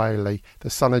Taurus Riley, the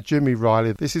son of Jimmy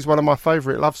Riley. This is one of my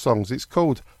favourite love songs. It's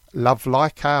called Love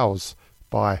Like Ours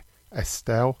by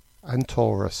Estelle and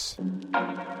Taurus.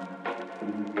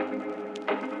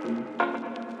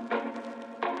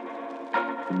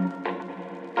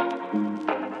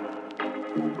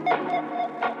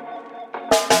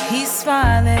 He's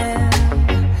smiling,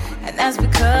 and that's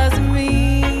because of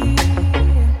me.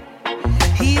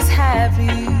 He's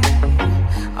happy,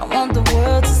 I want the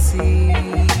world to see.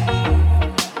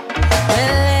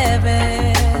 We're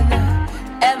living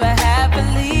ever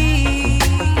happily,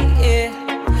 yeah.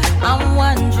 I'm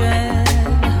wondering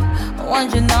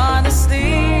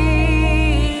honestly,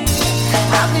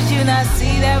 how could you not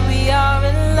see that we are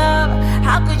in love?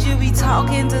 How could you be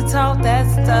talking to talk that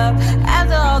stuff?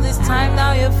 After all this time,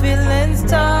 now your feelings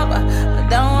tough. But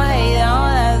don't hate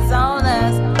on us, on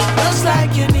us. Looks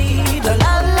like you need a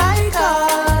love like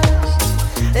ours,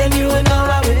 then you would know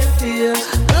how it feels.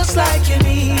 Looks like you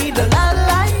need a love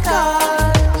like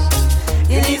ours,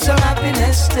 you need some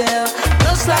happiness still.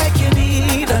 Looks like you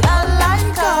need a love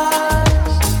like ours,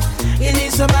 you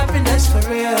need some happiness for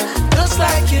real. Looks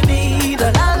like you need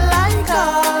a love like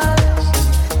ours,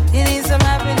 you need some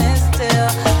happiness still.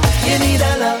 You need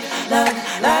a love, love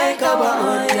like our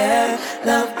own, yeah.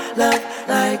 Love, love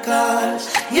like ours.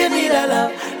 You need a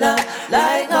love, love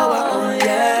like our own,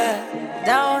 yeah.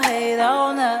 Don't hate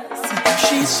on us.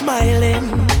 She's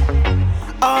smiling,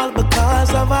 all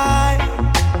because of I,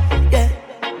 yeah.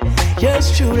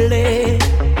 Yours truly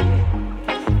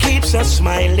keeps us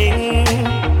smiling.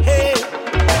 Hey,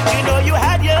 you know you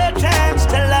had your chance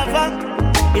to love her.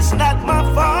 It's not my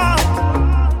fault.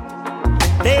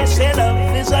 They say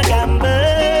love is a gamble.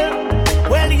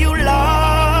 Well, you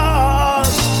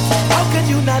lost. How could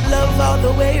you not love all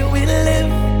the way we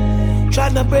live?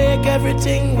 Trying to break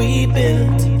everything we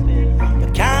built.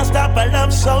 But can't stop a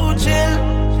love so chill.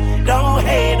 Don't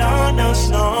hate on us,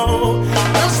 no.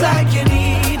 Looks like you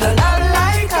need a love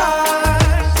like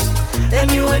ours, then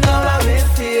you would know how it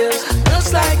feels.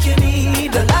 Looks like you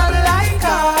need a love like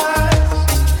ours,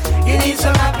 you need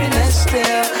some happiness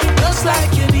still. Looks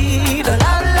like you need a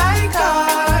love like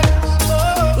ours,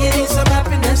 you need some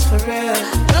happiness for real.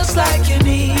 Looks like you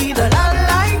need a love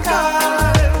like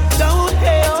ours, don't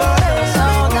hate on us,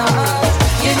 no.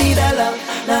 You need a love,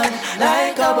 love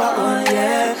like our own,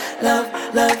 yeah. Love,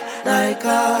 love like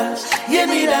ours. You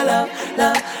need a love,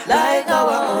 love like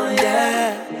our own,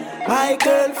 yeah. My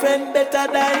girlfriend better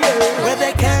than you, where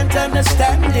they can't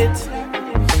understand it.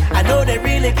 I know they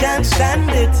really can't stand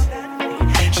it.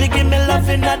 She give me love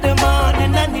in the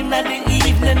morning and in the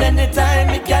evening, anytime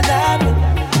it can happen.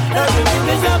 Now you give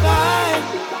me so high.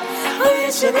 Oh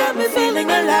yes, you got me feeling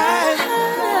alive,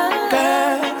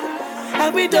 girl.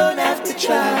 And we don't have to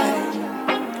try.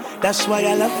 That's why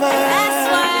I love her.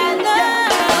 That's why I love her.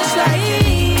 Looks like you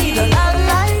need a love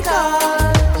like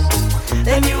ours,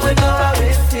 then you would know how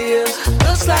it feels.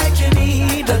 Looks like you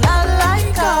need a love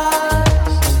like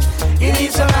ours, you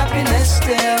need some happiness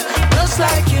still. Looks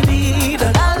like you need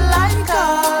a love like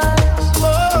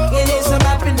ours, you need some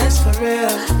happiness for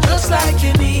real. Looks like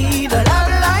you need a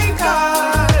love like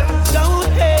ours,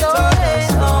 don't hate on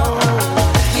us, no.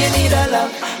 You need a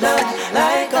love, love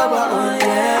like our own,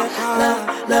 yeah.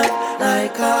 Love, love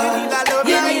like ours.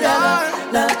 You need a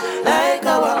love, love like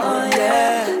our own,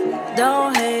 yeah.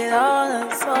 Don't hate on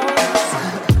us, oh.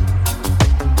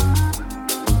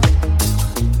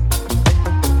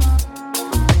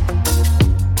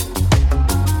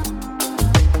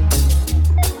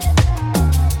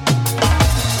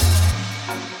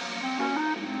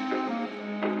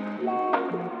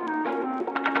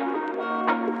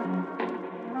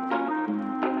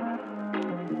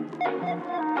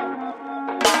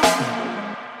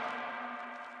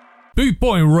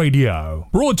 Bootboy Radio,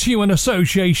 brought to you in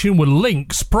association with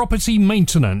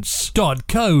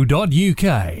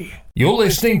linkspropertymaintenance.co.uk. You're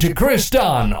listening to Chris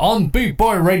Dunn on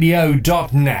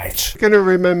bootboyradio.net. Going to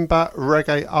remember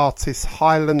reggae artist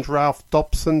Highland Ralph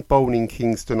Dobson, born in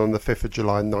Kingston on the 5th of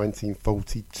July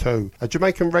 1942. A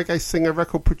Jamaican reggae singer,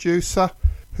 record producer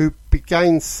who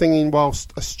began singing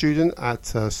whilst a student at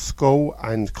school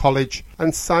and college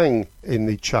and sang in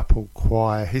the chapel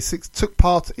choir. He took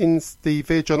part in the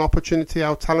Via John Opportunity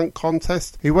Our Talent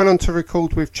contest. He went on to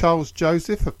record with Charles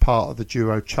Joseph, a part of the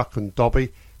duo Chuck and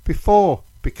Dobby, before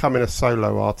becoming a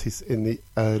solo artist in the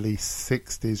early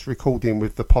 60s, recording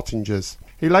with the Pottingers.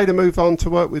 He later moved on to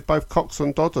work with both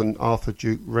Coxsone Dodd and Arthur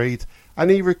Duke Reid,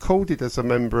 and he recorded as a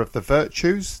member of the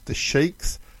Virtues, the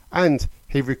Sheiks, and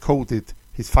he recorded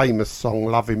his famous song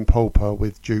Lovin' Pauper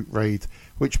with Duke Reid,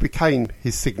 which became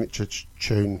his signature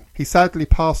tune. He sadly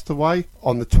passed away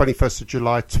on the 21st of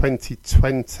July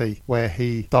 2020, where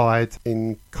he died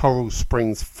in Coral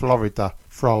Springs, Florida,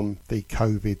 from the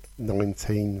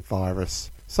COVID-19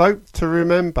 virus. So, to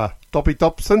remember Dobby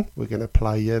Dobson, we're going to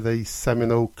play you the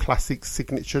seminal classic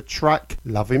signature track,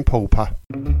 Lovin' Pauper.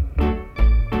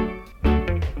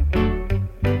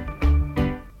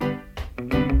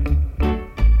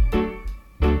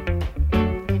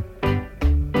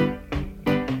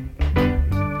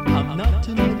 I'm not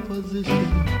in a position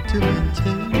to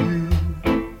maintain you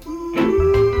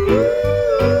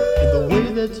in the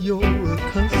way that you're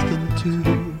accustomed to.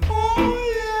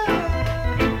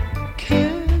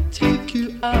 Can't take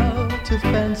you out to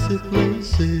fancy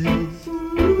places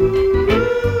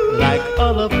like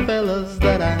other fellas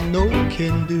that I know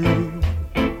can do.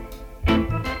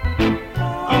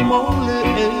 I'm only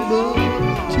able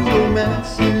to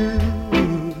romance you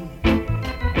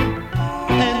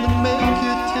and make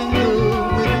you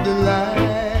tingle with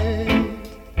delight.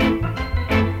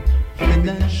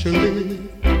 Financially,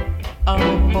 I'm a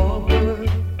pauper,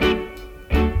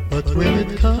 but when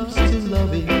it comes to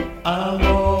loving, I'm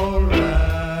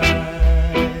alright,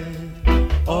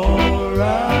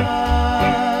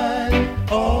 alright,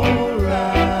 alright.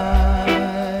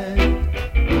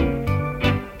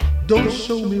 Don't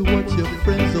show me what your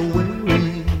friends are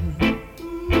wearing.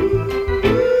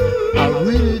 I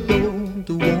really don't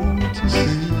want to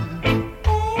see.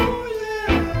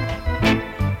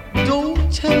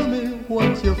 Don't tell me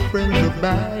what your friends are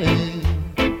buying,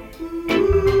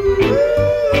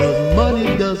 'cause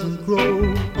money doesn't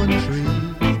grow on trees.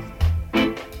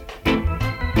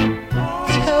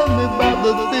 Tell me about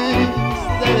the things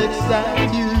that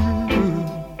excite you,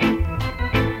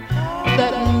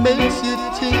 that makes you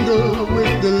tingle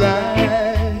with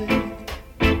delight.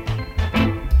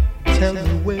 Tell me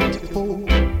where to hold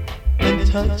and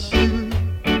touch you,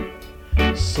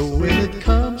 so when it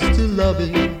comes to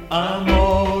loving, I'm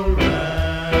alright,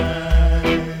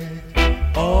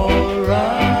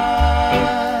 alright,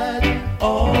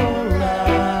 alright.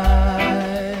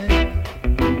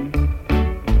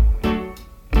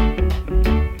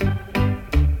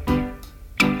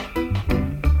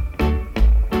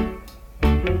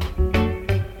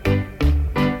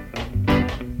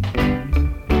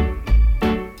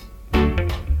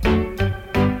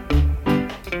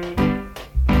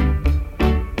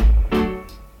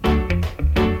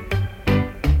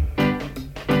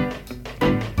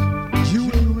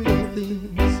 Jewelry are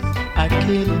things I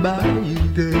can't buy you,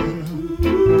 girl,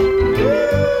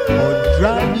 or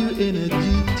drive you in a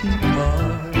GT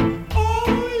car.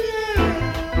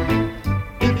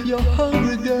 If you're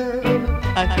hungry, girl,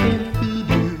 I can't feed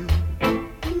you.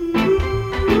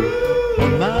 For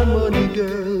my money,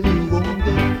 girl, you won't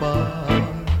get far.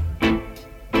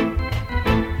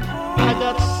 I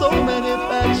got so many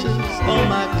patches on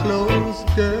my clothes,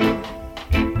 girl,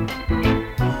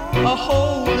 a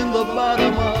hole in the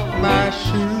bottom of my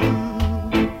shoe.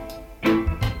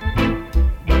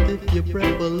 But if you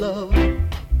prefer love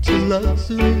to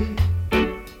luxury,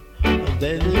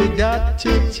 then you got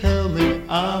to tell me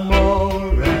I'm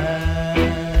alright,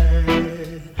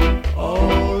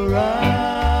 alright,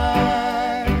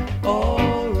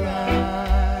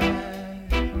 alright,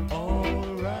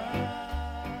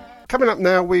 alright. Coming up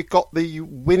now, we've got the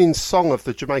winning song of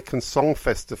the Jamaican Song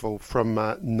Festival from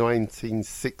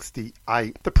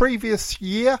 1968. The previous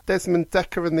year, Desmond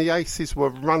Dekker and the Aces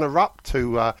were runner-up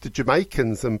to the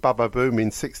Jamaicans and Bubba Boom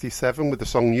in 67 with the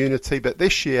song Unity, but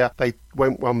this year they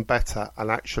went one better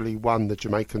and actually won the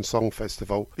Jamaican Song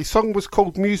Festival. The song was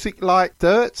called Music Like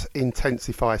Dirt,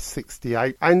 Intensify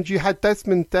 68, and you had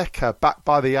Desmond Dekker backed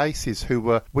by the Aces, who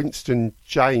were Winston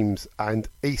James and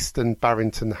Easton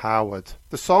Barrington Howard.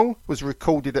 The song was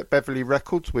recorded at Beverly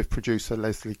Records with producer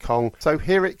Leslie Kong. So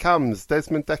here it comes,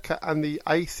 Desmond Dekker and the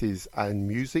Aces and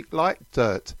Music Like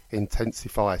Dirt,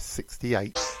 Intensify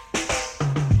 68.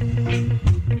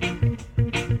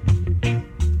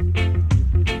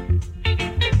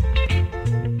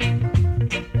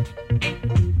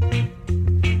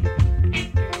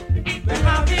 We're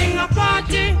having a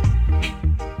party.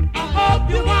 I hope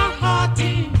you are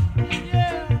hearty.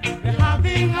 Yeah. We're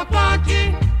having a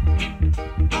party.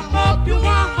 I hope you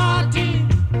are hearty.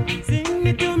 Sing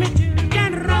it to me,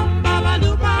 children. Rum ba ba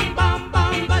doo bam bam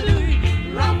bam ba doo.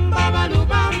 Rum ba ba doo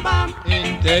bam bam.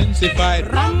 Intensified.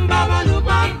 Rum ba ba doo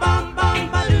bam bam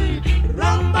bam ba doo.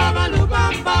 Rum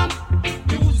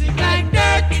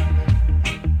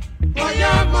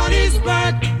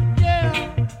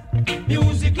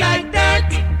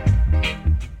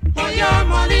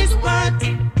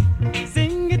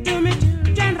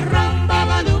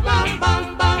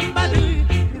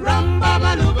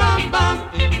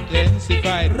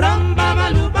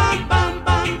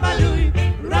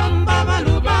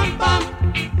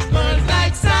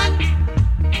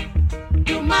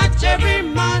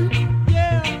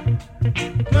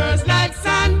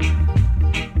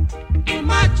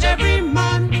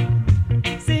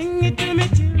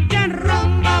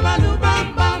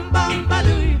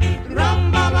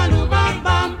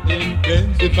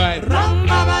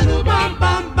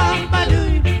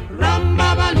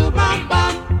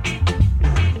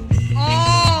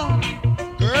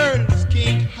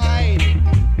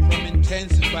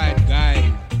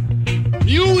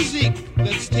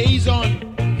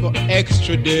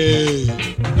today.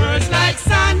 Girls like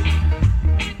sun,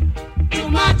 too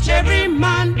much every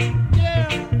man.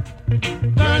 Yeah.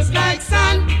 Girls like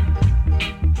sun,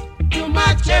 too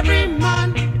much every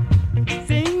man.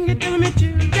 Sing it to me,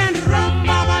 children. Rum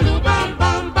baba loo bam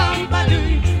bam bam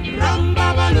baloo. Rum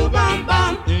baba loo bam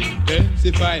bam.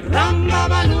 Intensified. Rum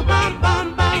baba loo bam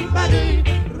bam bam baloo.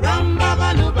 Rum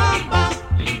baba loo bam bam.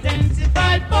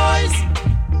 Intensified boys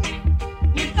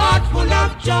with heart full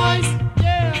of joys.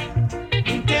 Yeah.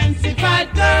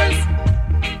 Intensified girls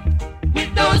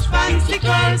with those fancy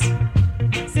girls.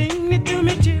 Sing it to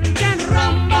me, children.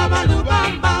 Rum baba loo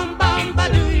bam bam bam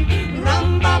baloo.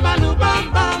 Rum baba loo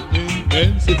bam bam.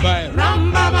 Intensified.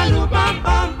 Rum baba loo bam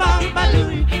bam bam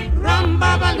baloo. Rum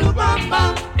baba loo bam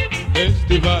bam.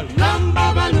 Festival. Rum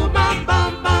baba loo bam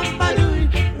bam bam baloo.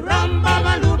 Rum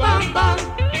baba loo bam bam.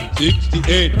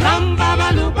 68. Rum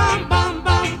baba loo bam bam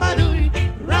bam baloo.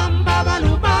 Rum baba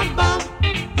loo bam bam.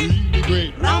 Really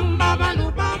great. Rum baba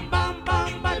loo bam bam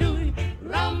bam baloo.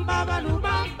 Rum baba loo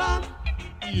bam bam.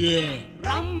 Yeah.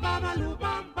 Rum baba loo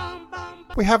bam bam bam.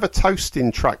 We have a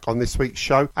toasting track on this week's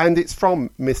show, and it's from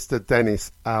Mr.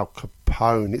 Dennis Al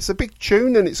Capone. It's a big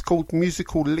tune, and it's called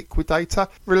Musical Liquidator,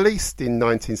 released in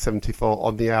 1974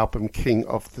 on the album King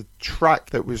of the Track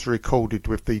that was recorded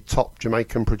with the top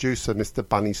Jamaican producer, Mr.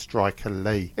 Bunny Striker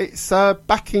Lee. Its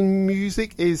backing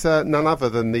music is none other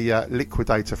than the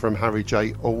Liquidator from Harry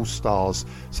J. All-Stars.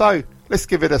 So let's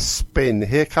give it a spin.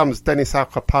 Here comes Dennis Al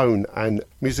Capone and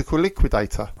Musical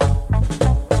Liquidator.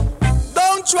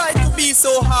 Don't try to be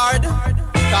so hard,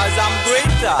 cause I'm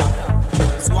greater.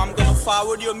 So I'm gonna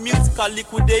forward your musical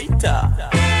liquidator.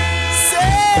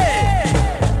 Say,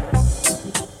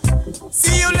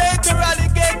 see you later,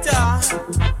 alligator.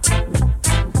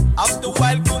 After a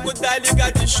while, crocodile, you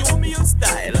got to show me your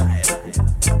style.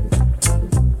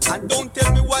 And don't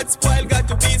tell me what spoil got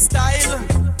to be style.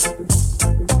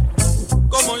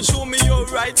 Come on, show me your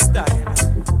right style.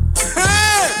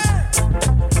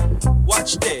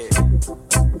 Watch there.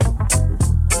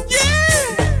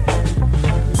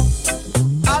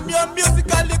 I'm your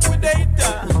musical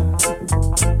liquidator,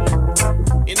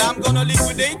 and I'm gonna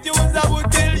liquidate you as I will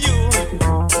tell you.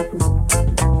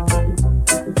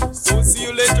 So see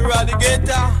you later,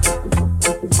 alligator.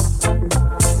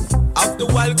 After a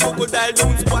while, crocodile,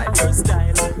 don't spoil your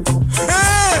style.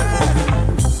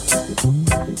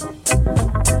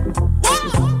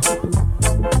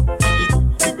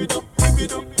 Give it up, give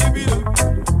it up, give it up.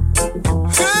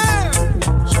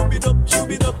 Shove it up,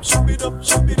 shove it up, shove it up,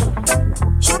 shove it up.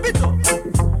 Shove it up,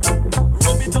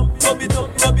 rub it up, rub it up,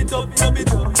 rub it up, rub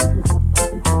it up.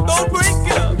 Don't break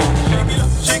it up,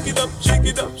 shake it up, shake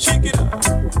it up, shake it up, shake it up.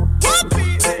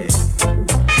 Whoopee,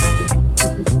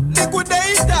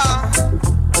 liquidator,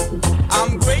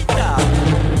 I'm greater.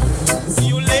 See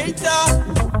you later,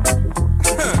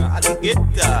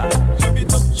 alligator. Shove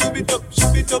it up, shove it up,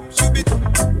 shove it up, shove it up.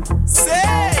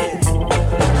 Say,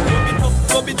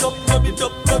 rub it up, rub it up, rub it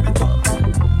up, rub it up.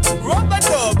 Rub it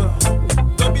up.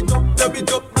 Rub it up, rub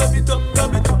it up, rub it up,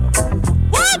 rub it up.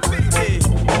 What, baby?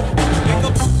 Make a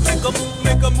move, make a move,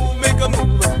 make a move, make a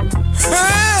move.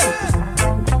 Hey!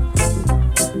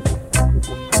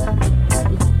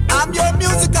 I'm your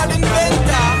musical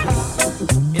inventor,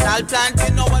 and I'll plant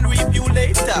you now and reap you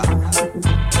later.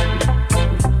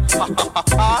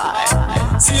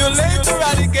 See you later,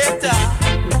 alligator.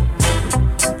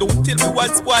 Don't tell me what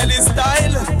spoil his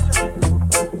style.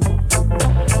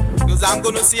 I'm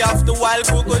gonna see after wild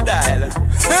crocodile.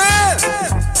 Hey!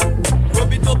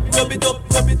 Rub it up, rub it up,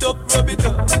 rub it up, rub it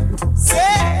up.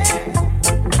 Say,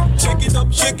 shake it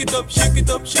up, shake it up, shake it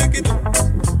up, shake it up.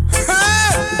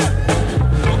 Hey!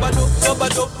 Rub it up, rub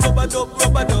it up, rub it up,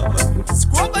 rub it up.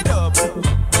 Scrub it up.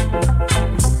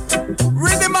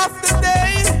 Rhythm of the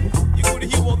day. You could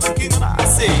hear what the king and I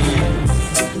say.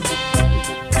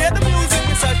 Hear the music,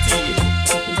 Mr. T.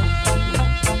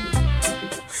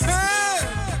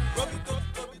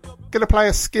 Gonna play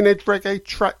a skinhead reggae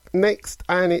track next,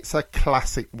 and it's a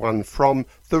classic one from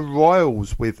The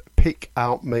Royals with Pick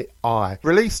Out Me Eye.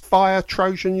 Released via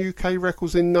Trojan UK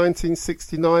Records in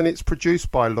 1969, it's produced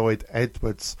by Lloyd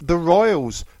Edwards. The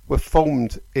Royals were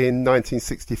formed in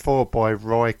 1964 by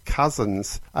Roy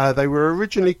Cousins. They were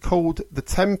originally called The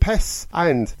Tempests,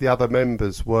 and the other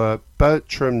members were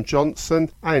Bertram Johnson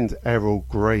and Errol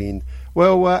Green.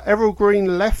 Well, Errol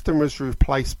Green left and was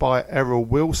replaced by Errol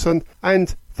Wilson,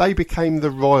 and they became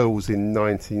the Royals in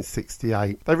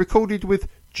 1968. They recorded with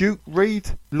Duke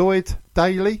Reid, Lloyd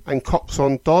Daly and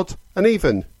Coxon Dodd, and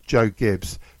even Joe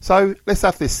Gibbs. So let's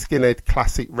have this skinhead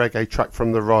classic reggae track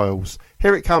from the Royals.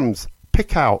 Here it comes,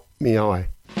 Pick Out Me Eye.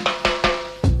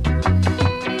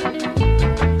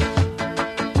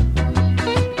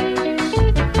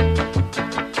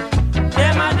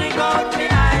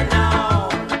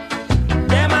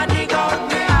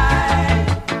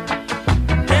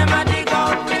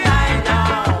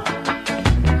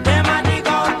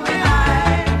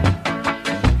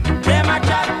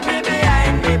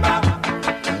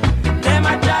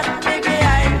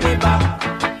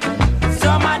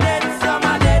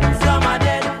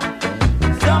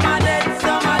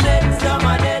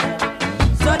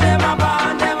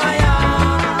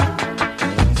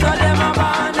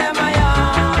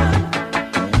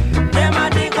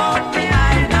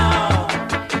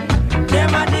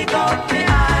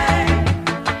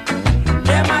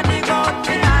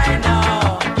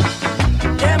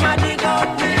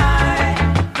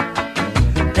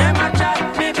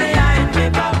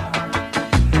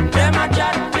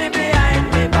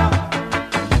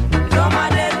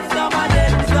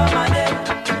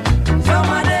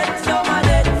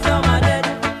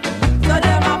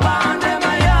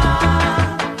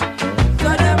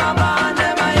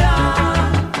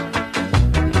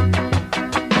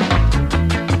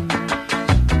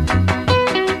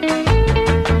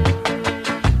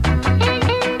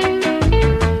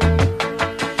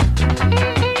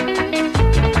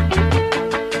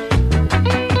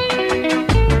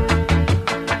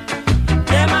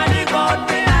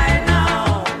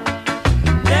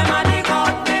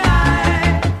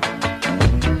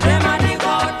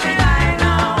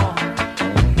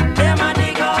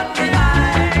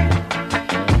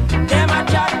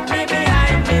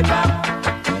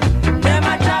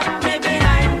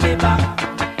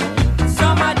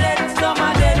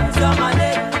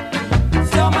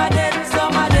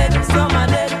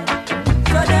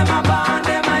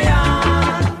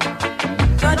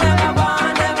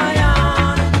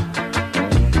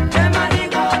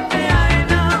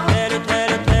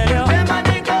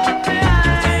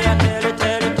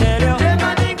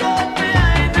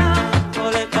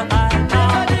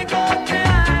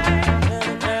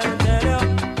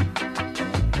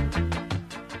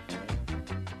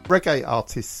 reggae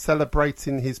artist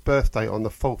celebrating his birthday on the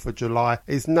 4th of July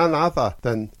is none other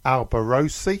than Alba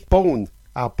Rossi, born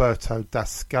Alberto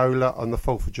D'Ascola on the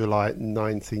 4th of July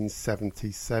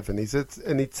 1977. He's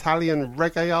an Italian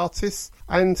reggae artist,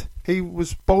 and he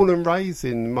was born and raised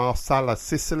in Marsala,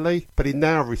 Sicily, but he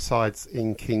now resides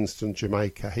in Kingston,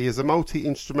 Jamaica. He is a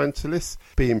multi-instrumentalist,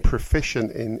 being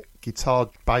proficient in guitar,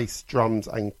 bass, drums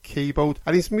and keyboard,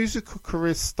 and his musical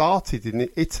career started in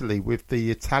Italy with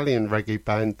the Italian reggae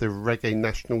band the Reggae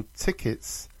National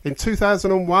Tickets. In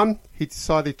 2001 he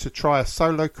decided to try a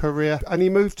solo career, and he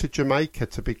moved to Jamaica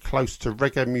to be close to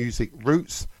reggae music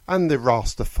roots and the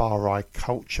Rastafari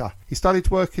culture. He started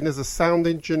working as a sound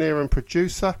engineer and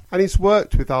producer, and he's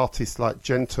worked with artists like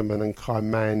Gentleman and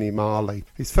Kaimani Marley.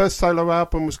 His first solo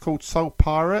album was called Soul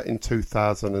Pirate in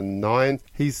 2009.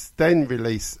 He's then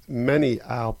released many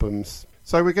albums.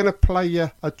 So we're going to play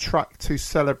you a track to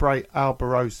celebrate Alba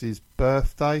Rossi's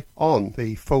birthday on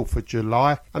the 4th of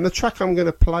July. And the track I'm going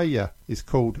to play you is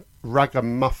called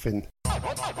Ragamuffin.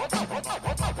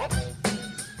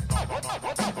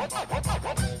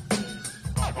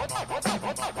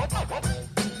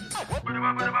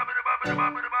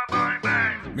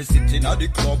 Me sitting at the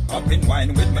club, popping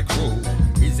wine with my crew.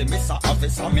 Easy, Mr.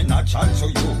 Officer, me not chat to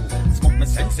you. Smoke me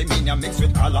sensei mania mixed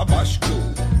with calabash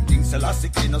glue. Things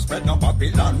elastic, no spread no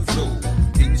Babylon flu.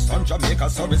 Kingston, Jamaica,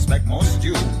 so respect most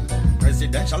you.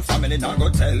 Presidential family, now go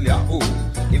tell ya who.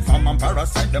 If I'm a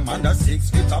parasite, them under 6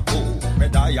 feet of poo.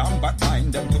 But I am bad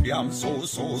mind, them to damn so.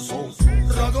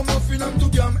 Ragamuffin, I'm to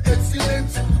damn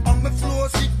excellent. On my floor,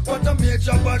 see what a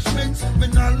major bashment. Me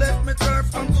not left me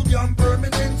turf, I'm to damn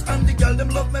permanent. And the girl them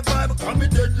love my vibe, call me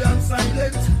deadly and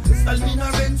silent. Style me na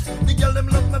rent, the girl them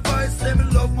love my voice, them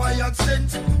love my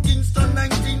accent. Kingston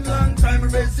 19, long time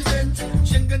resident.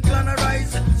 Schengen clan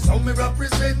arise, so me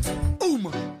represent.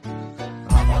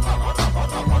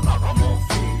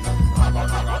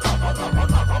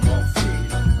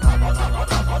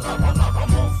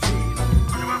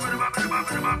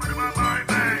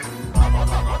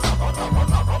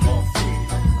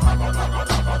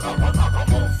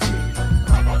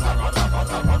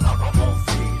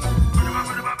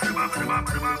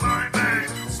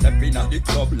 Stepping at the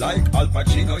club like Al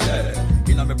Pacino,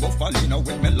 yeah. In a me Buffalino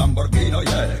with me Lamborghini,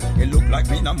 yeah. It look like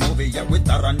me in a movie, yeah, with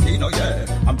Tarantino,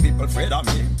 yeah. And people afraid of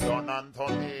me. Don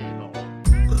Antonino.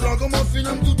 Ragamuffin,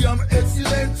 I'm too damn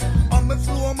excellent. On my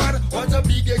floor, man, what a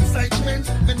big excitement.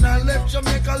 Me not left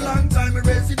Jamaica, long time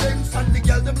residence. And the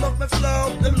girl, them love my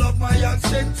flow, them love my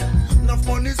accent. Enough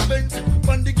money spent,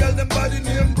 and the girl, them body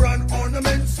name, brand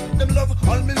ornaments. Them love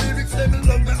all my lyrics, them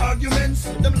love my arguments.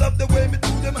 Them love the way me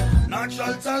do them,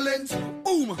 natural talent.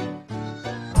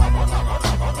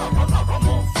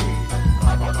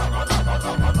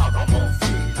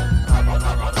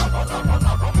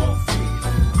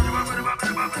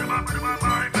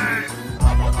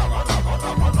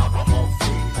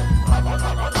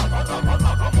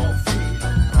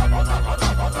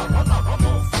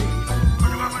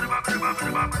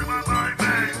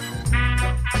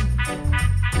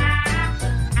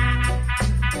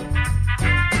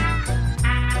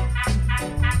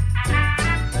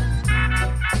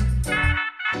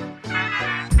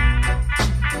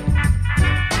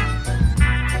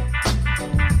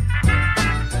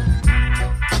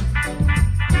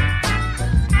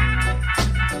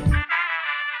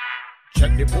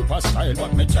 Check the pooper style,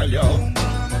 what me tell you.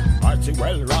 Party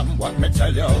well run, what me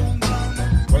tell you.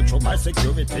 Go through my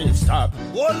security stop.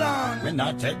 Hold on. Me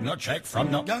not take no check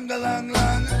from no Gangalang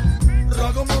lang.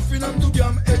 Ragamuffin, I'm too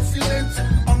damn excellent.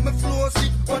 On my floor, see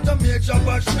what a major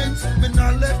bashment. Me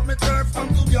not left me turf,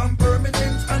 I'm too damn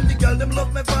permanent. And the girl, them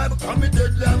love my vibe, call me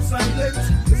deadly and silent.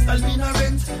 Style me na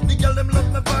rent, the girl, them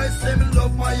love my voice, them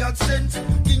love my accent.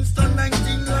 Kingston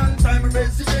 19, long time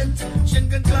resident.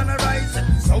 Schengen clan arise,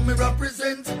 so me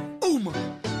represent.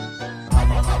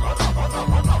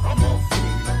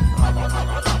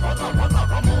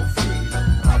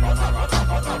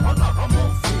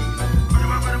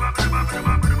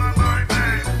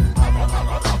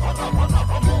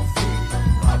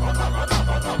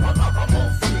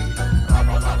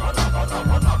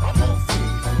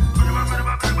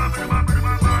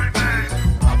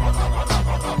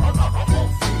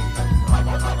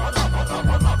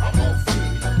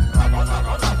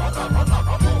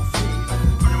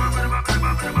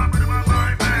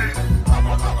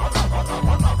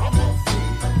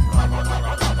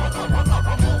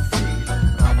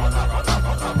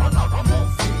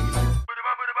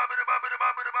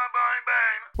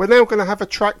 We're now going to have a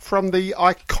track from the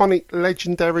iconic,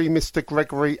 legendary Mr.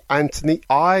 Gregory Anthony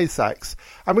Isaacs.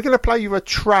 And we're going to play you a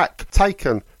track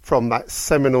taken from that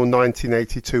seminal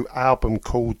 1982 album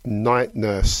called Night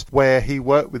Nurse, where he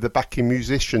worked with the backing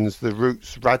musicians, the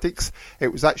Roots Radics.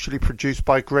 It was actually produced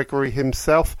by Gregory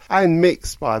himself and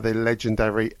mixed by the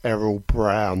legendary Errol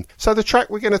Brown. So the track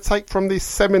we're going to take from this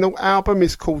seminal album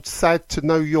is called Sad to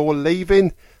Know You're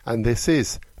Leaving, and this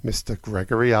is Mr.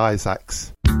 Gregory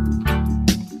Isaacs.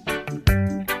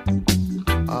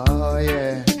 Oh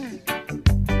yeah.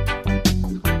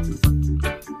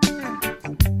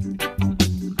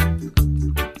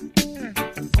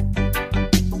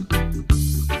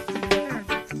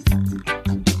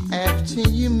 After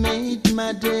you made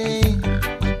my day,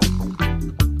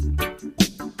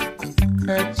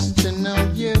 hurts to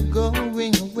know you're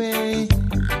going away.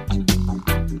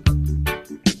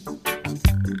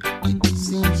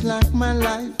 Seems like my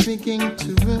life begin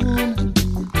to ruin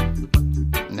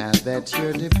now that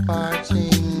you're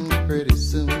departing pretty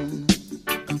soon.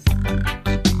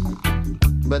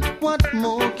 But what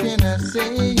more can I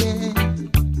say? Yeah.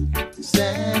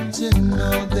 Sad to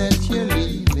know that you're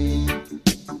leaving,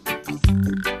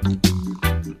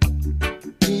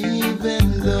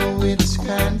 even though it's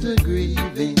kinda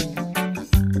grieving.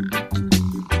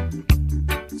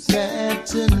 Sad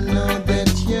to know that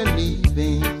you're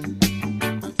leaving,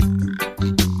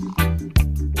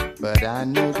 but I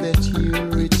know that you'll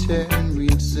return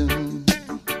real soon.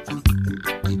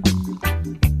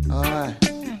 Alright,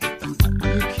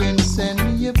 you can send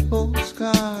me a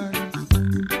postcard,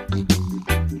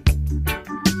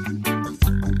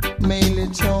 mail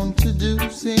it home to do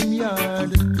same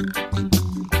yard.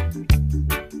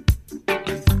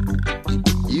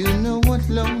 You know what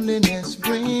loneliness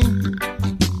brings,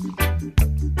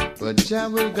 but I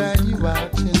will guide you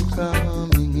out and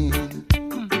coming in.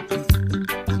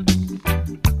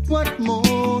 What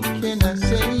more can I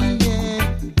say?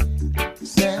 Yeah.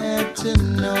 Sad to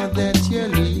know that you're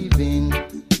leaving,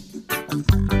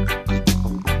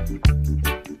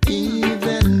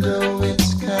 even though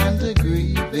it's kinda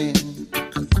grieving.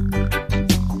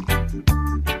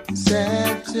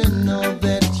 Sad to know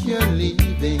that you're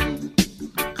leaving,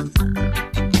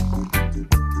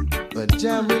 but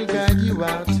I will guide you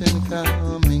out and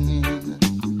coming in.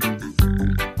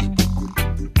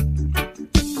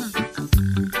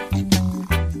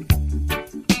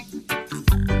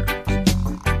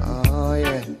 Oh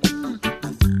yeah.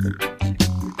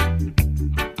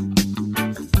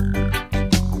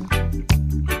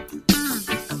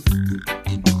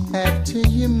 After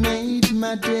you made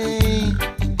my day,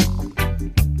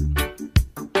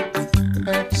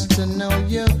 hurts to know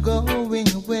you're going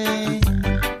away.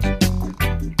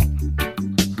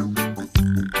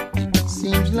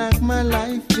 Seems like my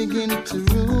life begin to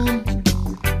ruin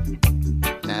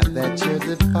now that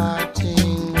you're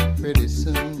departing pretty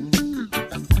soon.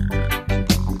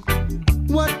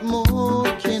 What more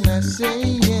can I say?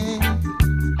 Yeah.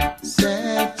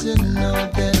 Sad to know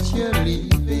that you're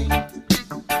leaving,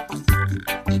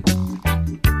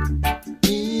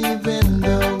 even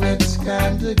though it's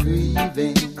kinda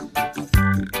grieving.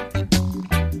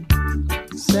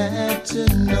 Sad to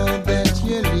know that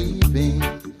you're leaving,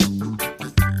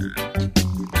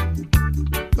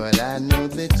 but I know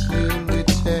that you'll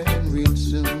return real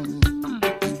soon.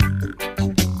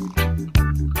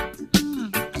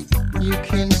 You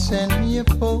can send me a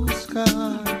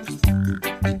postcard,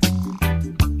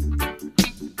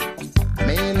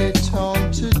 mail it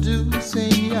home to do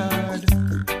same yard.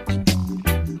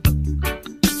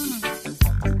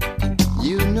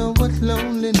 You know what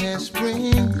loneliness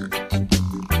brings,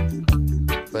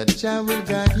 but I will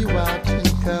guide you out and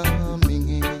coming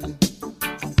in.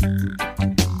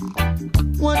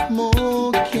 What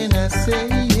more can I say?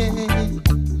 Yeah.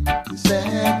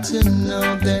 Sad to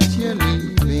know that you're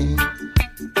leaving,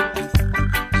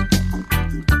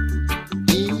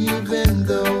 even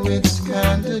though it's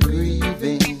kinda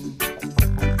grieving.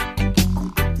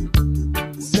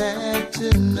 Sad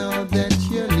to know that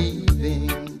you're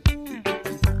leaving,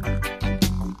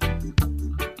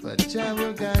 but I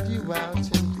will guide you out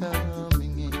and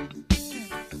coming in.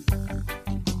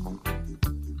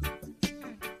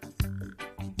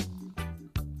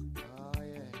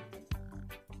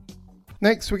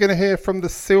 Next, we're going to hear from the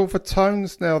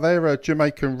Silvertones. Now, they're a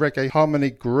Jamaican reggae harmony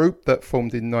group that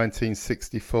formed in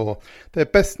 1964. They're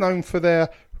best known for their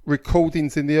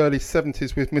recordings in the early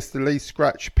 70s with Mr. Lee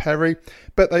Scratch Perry,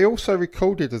 but they also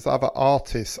recorded as other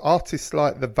artists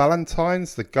like the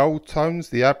Valentines, the Gold Tones,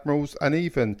 the Admirals, and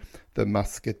even the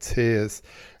Musketeers.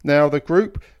 Now, the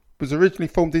group was originally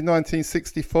formed in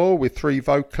 1964 with three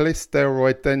vocalists,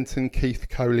 Delroy Denton, Keith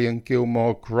Coley and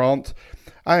Gilmore Grant.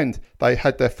 And they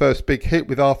had their first big hit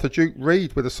with Arthur Duke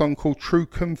Reid with a song called True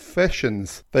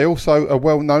Confessions. They also are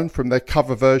well known from their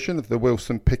cover version of the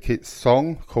Wilson Pickett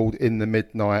song called In the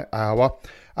Midnight Hour.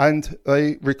 And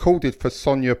they recorded for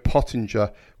Sonia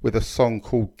Pottinger with a song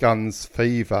called Guns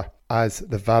Fever as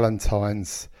the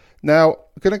Valentines. Now,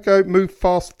 I'm going to move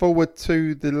fast forward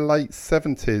to the late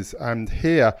 70s, and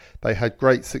here they had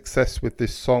great success with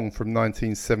this song from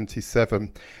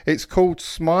 1977. It's called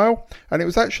Smile, and it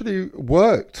was actually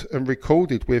worked and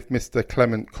recorded with Mr.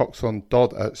 Clement Coxon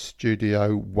Dodd at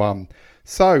Studio One.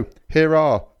 So, here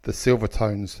are the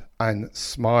Silvertones and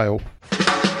Smile.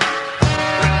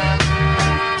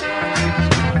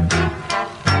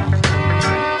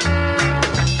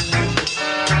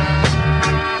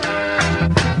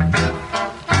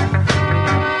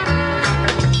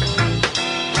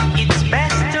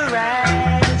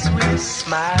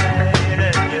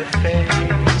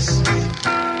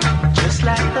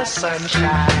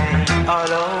 Sunshine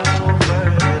all over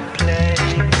the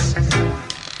place.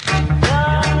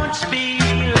 Don't be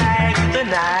like the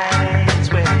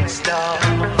nights when it's dark,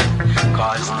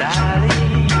 'cause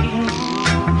darling,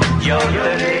 you're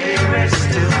the nearest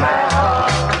to my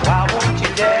heart. Why won't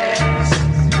you dance,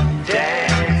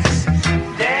 dance,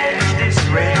 dance this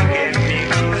reggae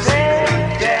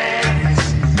music? Dance,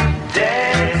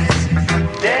 dance,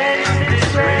 dance this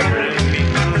reggae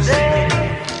music.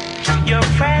 Your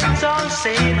friends all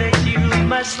say that you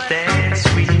must dance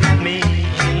with me,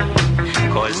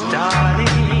 'cause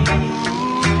darling,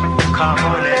 come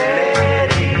on and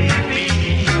let it be.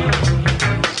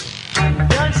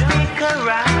 Don't stick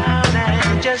around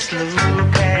and just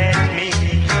look at me.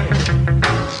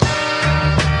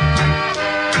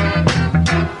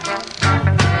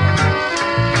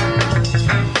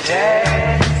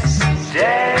 Dance,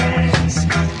 dance,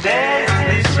 dance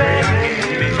this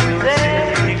reggae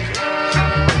music.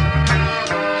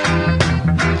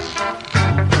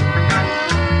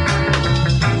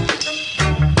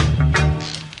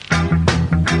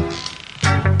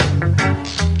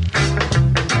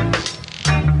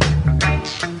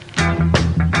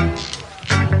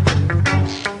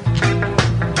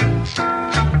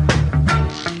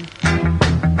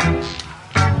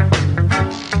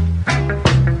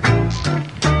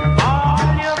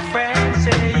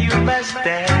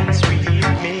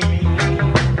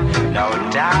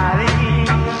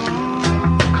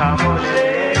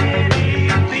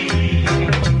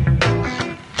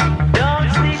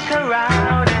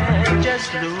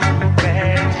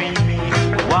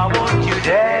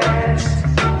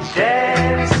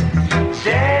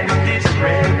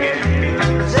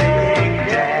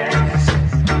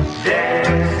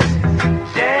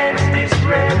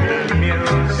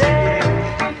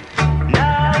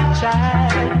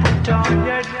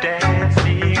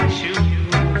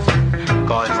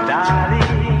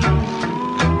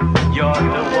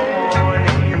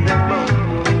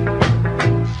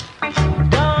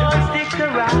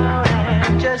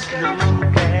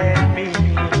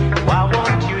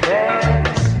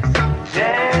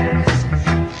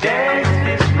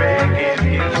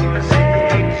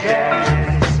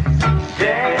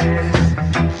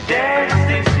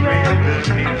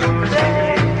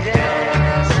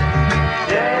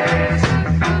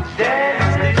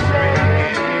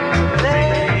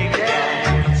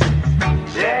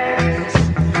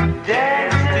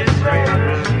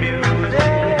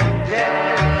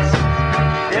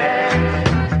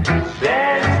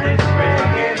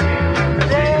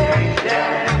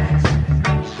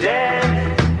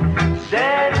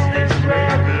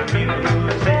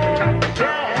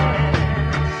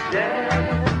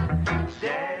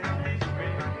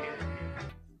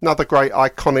 Another great,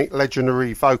 iconic,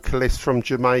 legendary vocalist from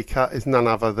Jamaica is none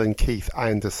other than Keith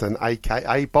Anderson,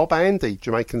 aka Bob Andy,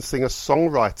 Jamaican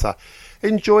singer-songwriter.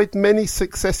 Enjoyed many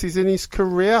successes in his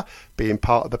career, being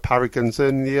part of the Paragons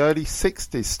in the early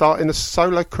 60s, starting a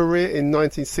solo career in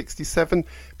 1967,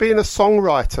 being a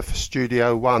songwriter for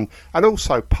Studio One, and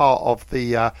also part of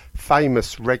the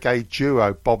famous reggae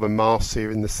duo Bob and Marcia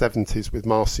in the 70s with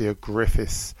Marcia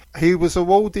Griffiths. He was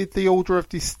awarded the Order of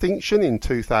Distinction in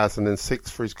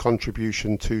 2006 for his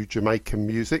contribution to Jamaican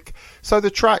music. So the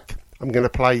track I'm going to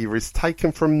play you is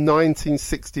taken from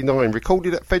 1969,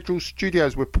 recorded at Federal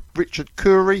Studios with Richard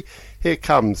Curry. Here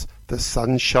comes The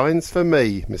Sun Shines For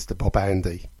Me, Mr. Bob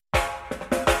Andy.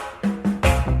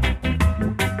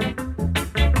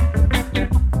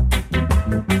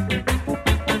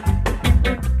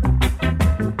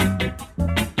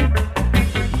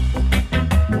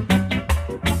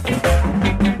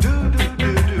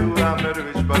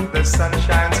 The sun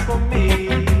shines for me,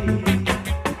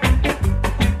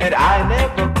 and I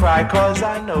never cry 'cause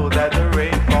I know that the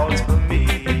rain falls for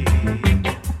me.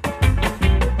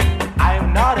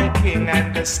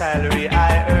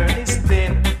 I earn is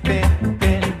thin, thin,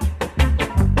 thin.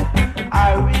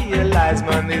 I realize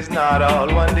money's not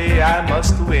all. One day I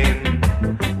must win,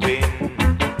 win.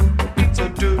 So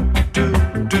do, do,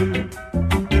 do,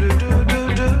 do, do, do,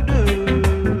 do, do, do.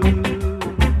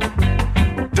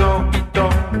 Don't,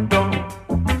 don't, don't,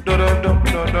 don't, don't, don't,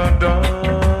 don't, don't.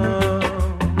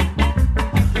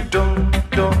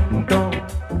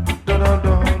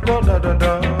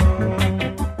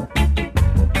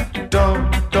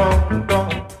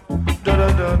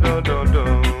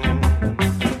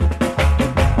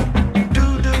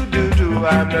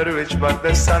 I'm not rich, but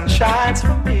the sun shines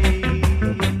for me.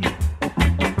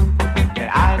 And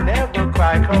I never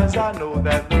cry, cause I know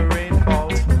that the rain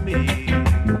falls for me.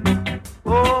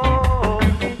 Oh,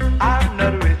 I'm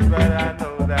not rich, but I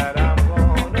know that I'm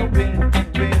gonna win,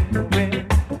 win, win.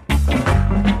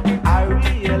 I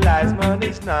realize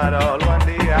money's not all. One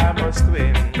day I must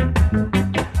win.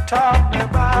 Talk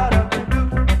about a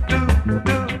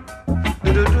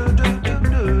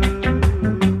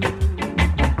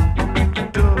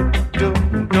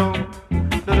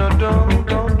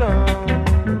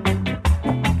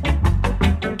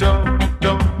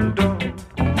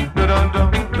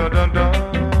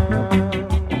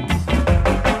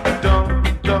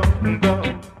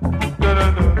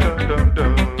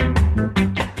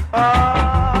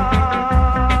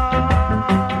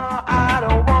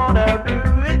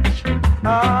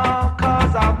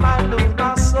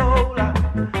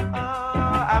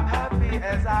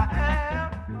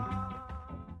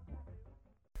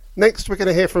Next, we're going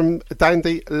to hear from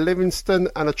Dandy Livingstone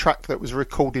and a track that was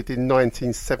recorded in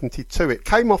 1972. It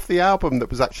came off the album that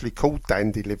was actually called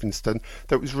Dandy Livingstone,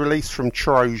 that was released from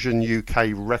Trojan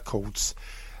UK Records.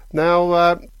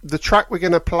 Now, the track we're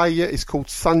going to play is called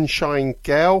Sunshine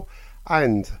Girl,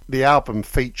 and the album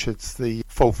features the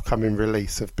forthcoming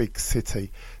release of Big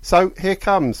City. So here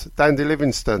comes Dandy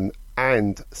Livingstone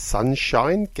and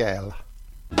Sunshine Girl.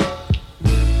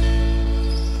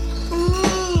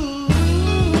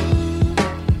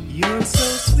 You're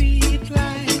so sweet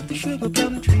like the sugar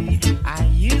plum tree I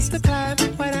used to climb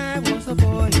when I was a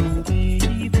boy, oh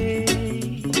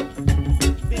baby.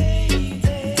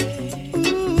 Baby.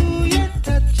 Ooh, your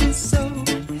touch is so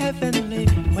heavenly.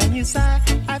 When you sigh,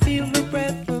 I feel the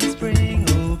breath of spring,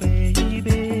 oh baby.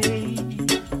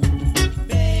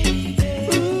 Baby.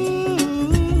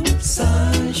 Ooh,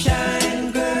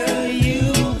 sunshine girl,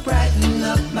 you brighten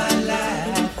up my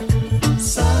life.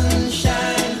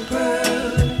 Sunshine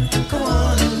girl, come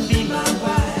on and be my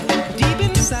wife. Deep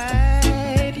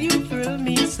inside, you thrill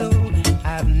me so.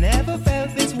 I've never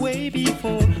felt this way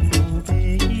before. Oh,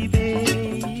 baby.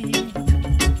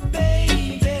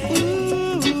 Baby.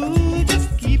 Ooh,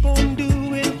 just keep on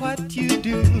doing what you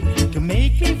do to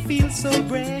make me feel so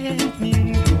brand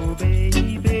new. Oh,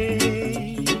 baby.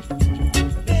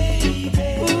 Baby.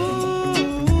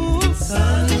 Ooh,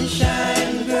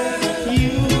 sunshine girl,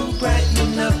 you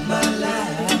brighten up my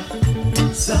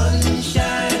life.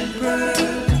 Sunshine girl,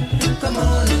 come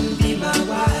on and be my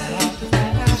wife.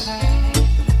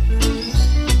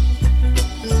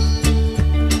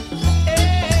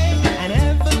 I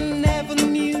never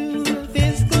knew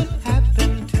this could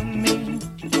happen to me.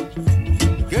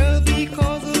 Girl,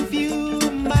 because of you,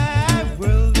 my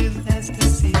world is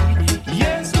ecstasy.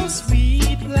 You're so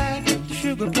sweet like a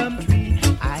sugar plum tree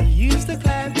I used to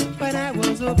climb when I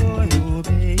was a boy, oh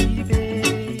baby.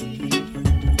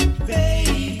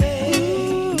 Baby.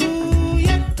 Ooh,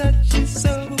 your touch is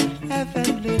so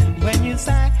heavenly. When you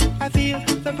sigh, I feel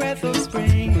the breath of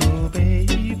spring, oh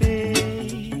baby.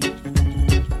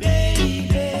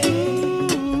 Baby.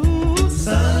 Ooh,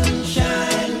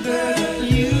 sunshine girl,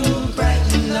 you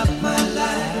brighten up my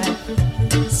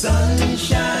life.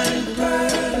 Sunshine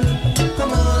girl,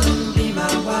 come on and be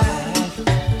my wife.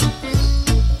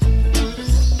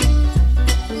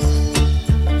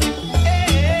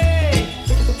 Hey.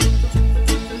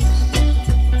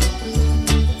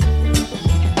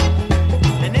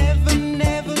 I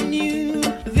never knew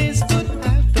this could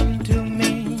happen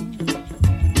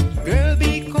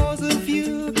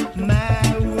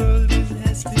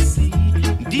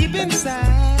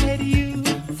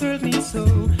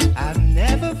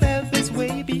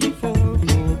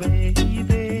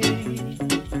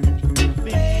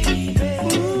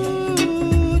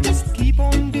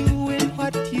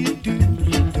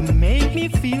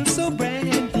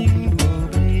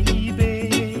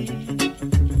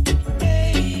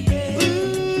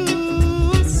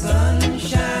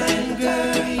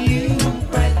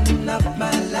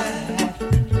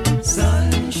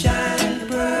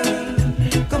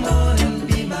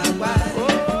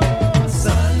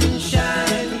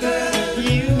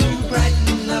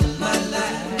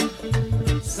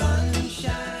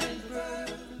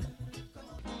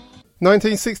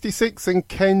 1966 and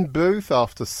Ken Booth,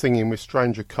 after singing with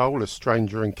Stranger Cole as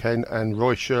Stranger and Ken and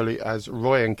Roy Shirley as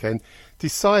Roy and Ken,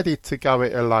 decided to go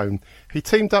it alone. He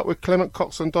teamed up with Clement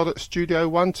Coxon Dodd at Studio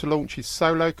One to launch his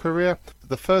solo career.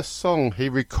 The first song he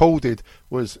recorded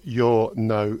was You're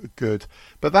No Good.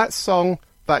 But that song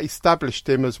that established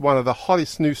him as one of the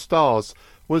hottest new stars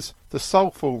was the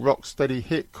soulful rocksteady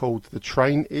hit called The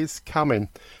Train Is Coming.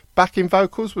 Backing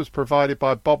vocals was provided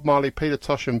by Bob Marley, Peter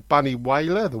Tosh and Bunny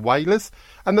Wailer, the Wailers,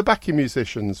 and the backing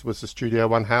musicians was the Studio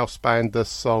One house band, the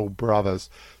Soul Brothers.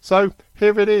 So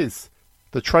here it is,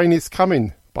 The Train Is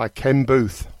Coming by Ken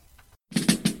Booth.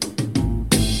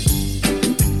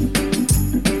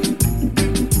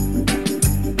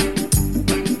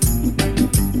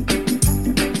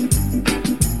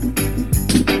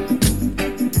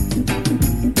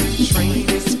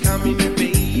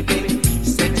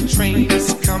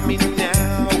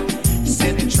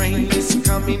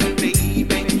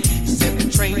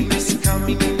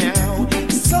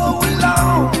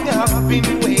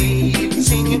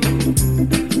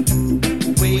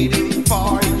 Waiting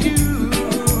for you.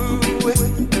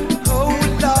 Oh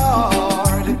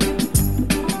Lord,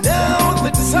 now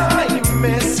the time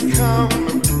has come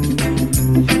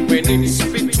when it's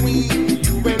between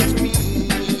you and me.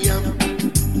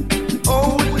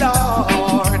 Oh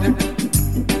Lord,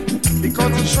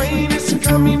 because the train is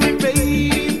coming,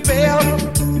 baby.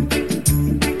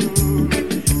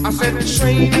 I said the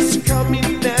train is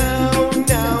coming now,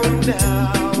 now,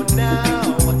 now,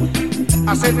 now.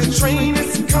 I said the train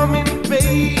is coming,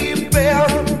 baby,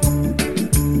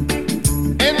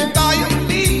 and I am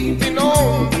leaving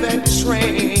on that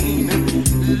train,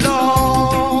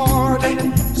 Lord. I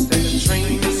said the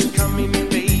train is coming,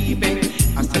 baby.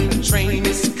 I said the train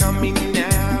is coming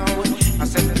now. I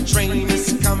said the train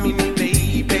is coming,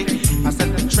 baby. I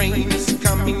said the train is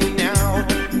coming now.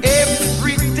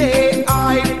 Every day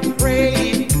I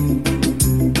pray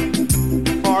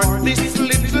for this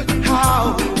little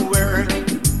hour.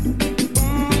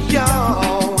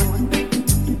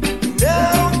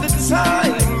 Now the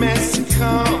time has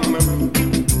come,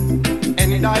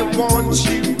 and I want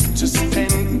you to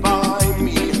stand by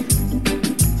me.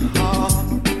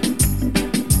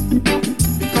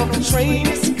 Because the train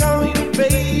is coming,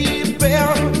 baby.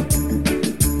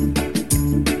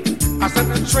 I said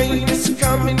the train is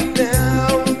coming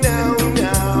now, now,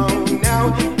 now, now.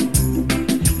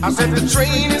 I said the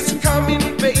train is coming,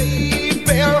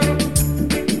 baby,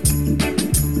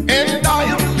 and I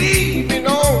am leaving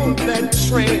on that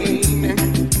train,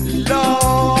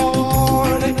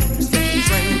 Lord. It's the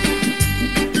train.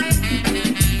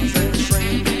 It's the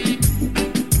train.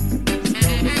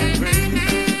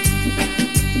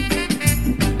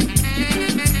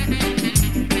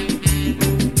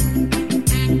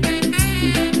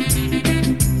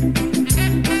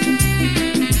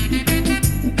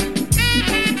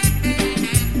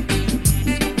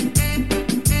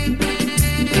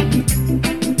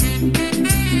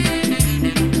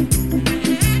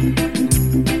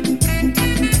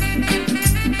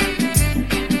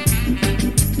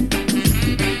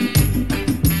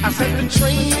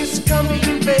 It's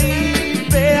coming,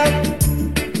 baby.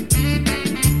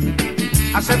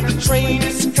 I said the train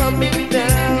is coming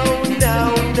now,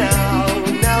 now, now,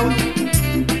 now.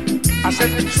 I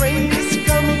said the train is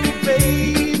coming,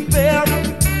 baby,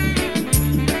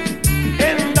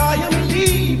 and I am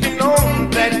leaving on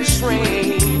that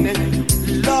train,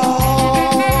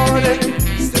 Lord.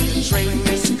 I said the train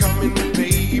is coming,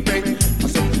 baby. I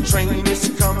said the train is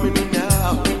coming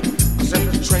now. I said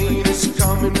the train is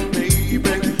coming,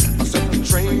 baby. I said the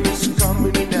train is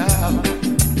coming now.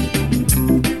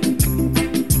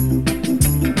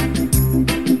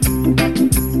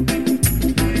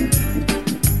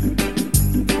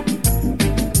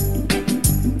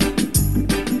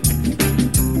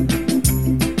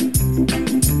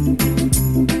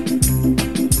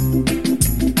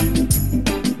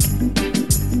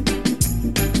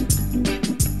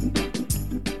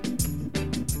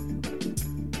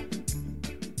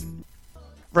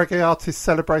 Reggae artist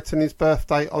celebrating his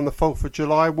birthday on the 4th of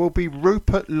July will be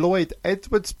Rupert Lloyd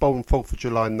Edwards, born 4th of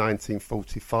July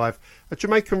 1945, a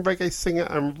Jamaican reggae singer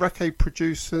and reggae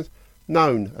producer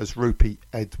known as Rupie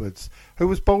Edwards, who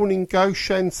was born in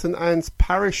Goshen, St Anne's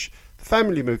Parish. The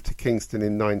family moved to Kingston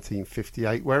in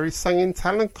 1958, where he sang in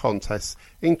talent contests,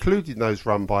 including those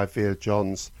run by Vere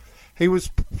Johns. He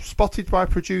was spotted by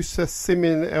producer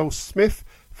Simeon L. Smith,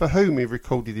 for whom he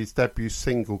recorded his debut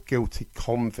single Guilty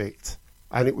Convict,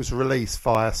 and it was released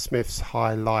via Smith's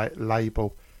Highlight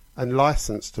label and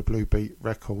licensed to Blue Beat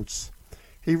Records.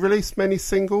 He released many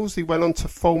singles. He went on to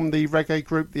form the reggae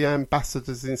group The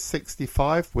Ambassadors in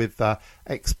 '65 with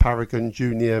ex-Paragon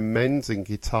Junior Menz and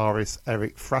guitarist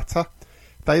Eric Frater.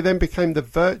 They then became The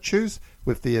Virtues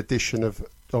with the addition of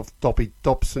Dobby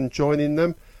Dobson joining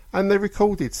them, and they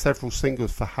recorded several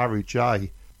singles for Harry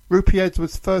J. Rupie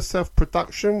Edwards' first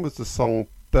self-production was the song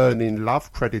Burning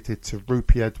Love, credited to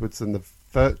Rupie Edwards and The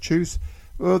Virtues.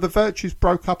 Well, The Virtues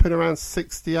broke up in around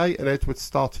 '68 and Edwards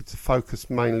started to focus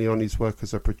mainly on his work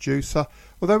as a producer,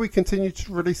 although he continued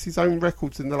to release his own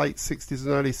records in the late '60s and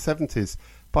early '70s.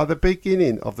 By the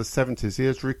beginning of the '70s, he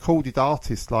has recorded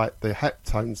artists like the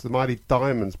Heptones, the Mighty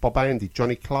Diamonds, Bob Andy,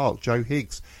 Johnny Clark, Joe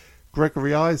Higgs,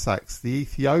 Gregory Isaacs, the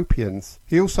Ethiopians.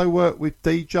 He also worked with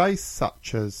DJs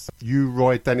such as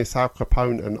U-Roy, Dennis Al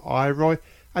Capone and I-Roy,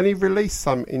 and he released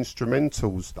some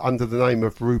instrumentals under the name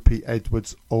of Rupie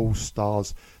Edwards All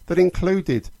Stars that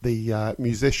included the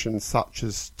musicians such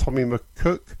as Tommy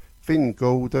McCook, Vin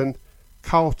Gordon,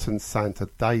 Carlton Santa,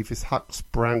 Davis, Hux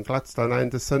Brown, Gladstone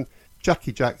Anderson,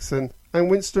 Jackie Jackson and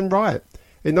Winston Wright.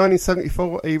 In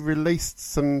 1974 he released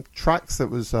some tracks that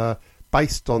was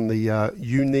based on the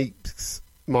unique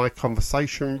My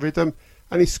Conversation rhythm,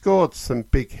 and he scored some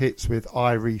big hits with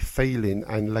Irie Feeling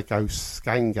and Lego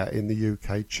Skanga in the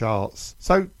UK charts.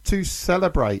 So to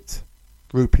celebrate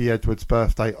Rupie Edwards'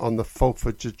 birthday on the 4th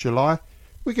of July,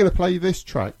 we're going to play this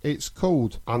track. It's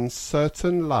called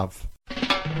Uncertain Love.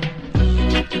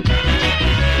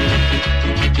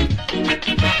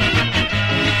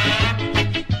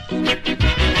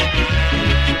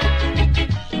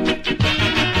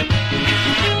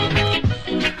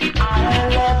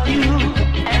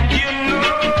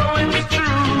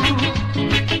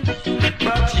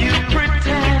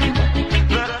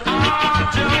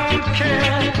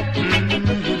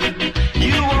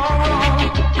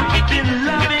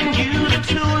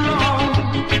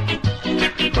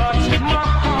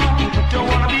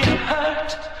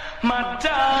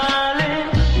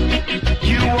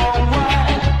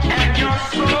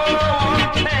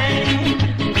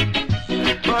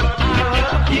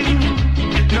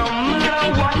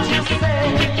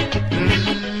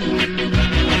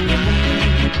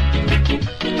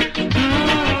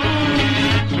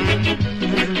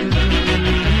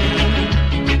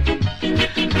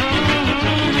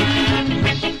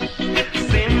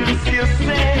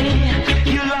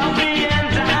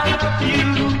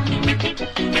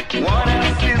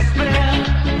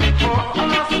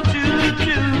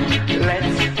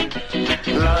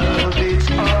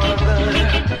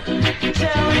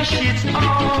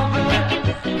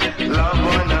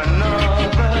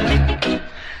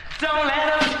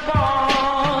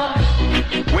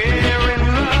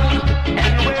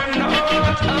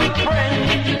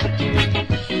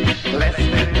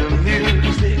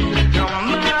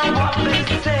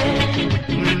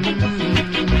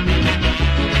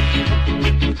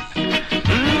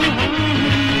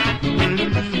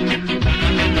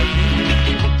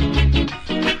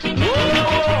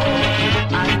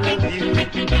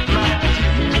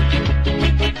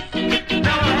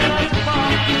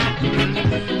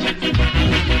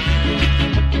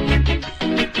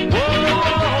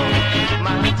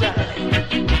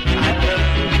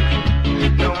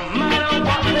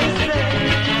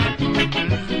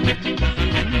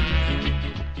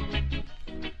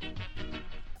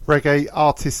 Reggae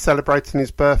artist celebrating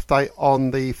his birthday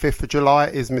on the 5th of July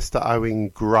is Mr. Owen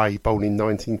Gray, born in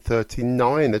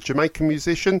 1939. A Jamaican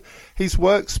musician, his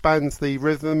work spans the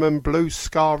rhythm and blues,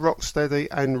 ska, rocksteady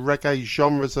and reggae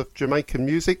genres of Jamaican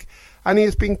music, and he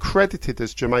has been credited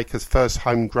as Jamaica's first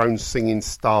homegrown singing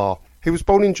star. He was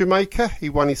born in Jamaica. He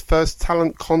won his first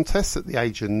talent contest at the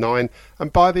age of 9,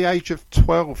 and by the age of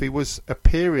 12 he was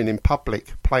appearing in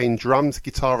public, playing drums,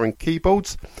 guitar and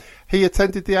keyboards. He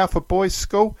attended the Alpha Boys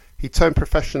School. He turned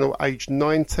professional aged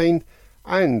 19,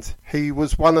 and he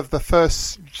was one of the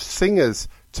first singers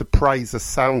to praise a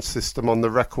sound system on the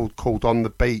record called On the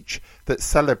Beach that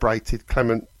celebrated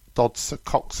Clement Dodd's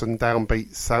Coxsone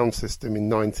downbeat sound system in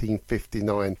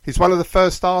 1959. He's one of the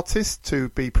first artists to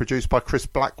be produced by Chris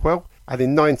Blackwell, and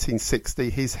in 1960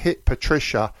 his hit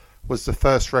Patricia was the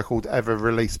first record ever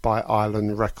released by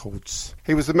Island Records.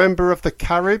 He was a member of the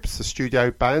Caribs, a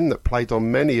studio band that played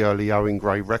on many early Owen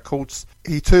Gray records.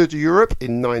 He toured Europe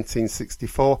in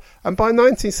 1964, and by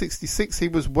 1966 he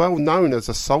was well known as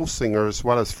a soul singer as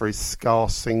well as for his ska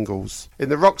singles. In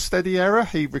the rocksteady era,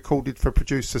 he recorded for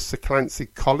producer Sir Clancy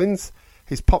Collins.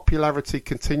 His popularity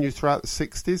continued throughout the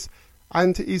 60s,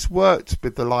 and he's worked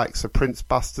with the likes of Prince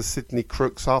Buster, Sidney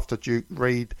Crooks, After Duke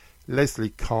Reid, Leslie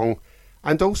Kong,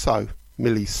 and also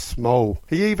Millie Small.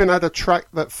 He even had a track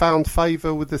that found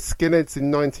favour with the Skinheads in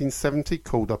 1970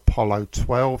 called Apollo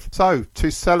 12. So,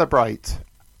 to celebrate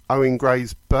Owen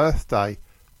Gray's birthday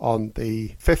on the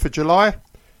 5th of July,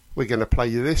 we're going to play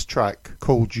you this track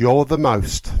called You're the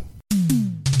Most.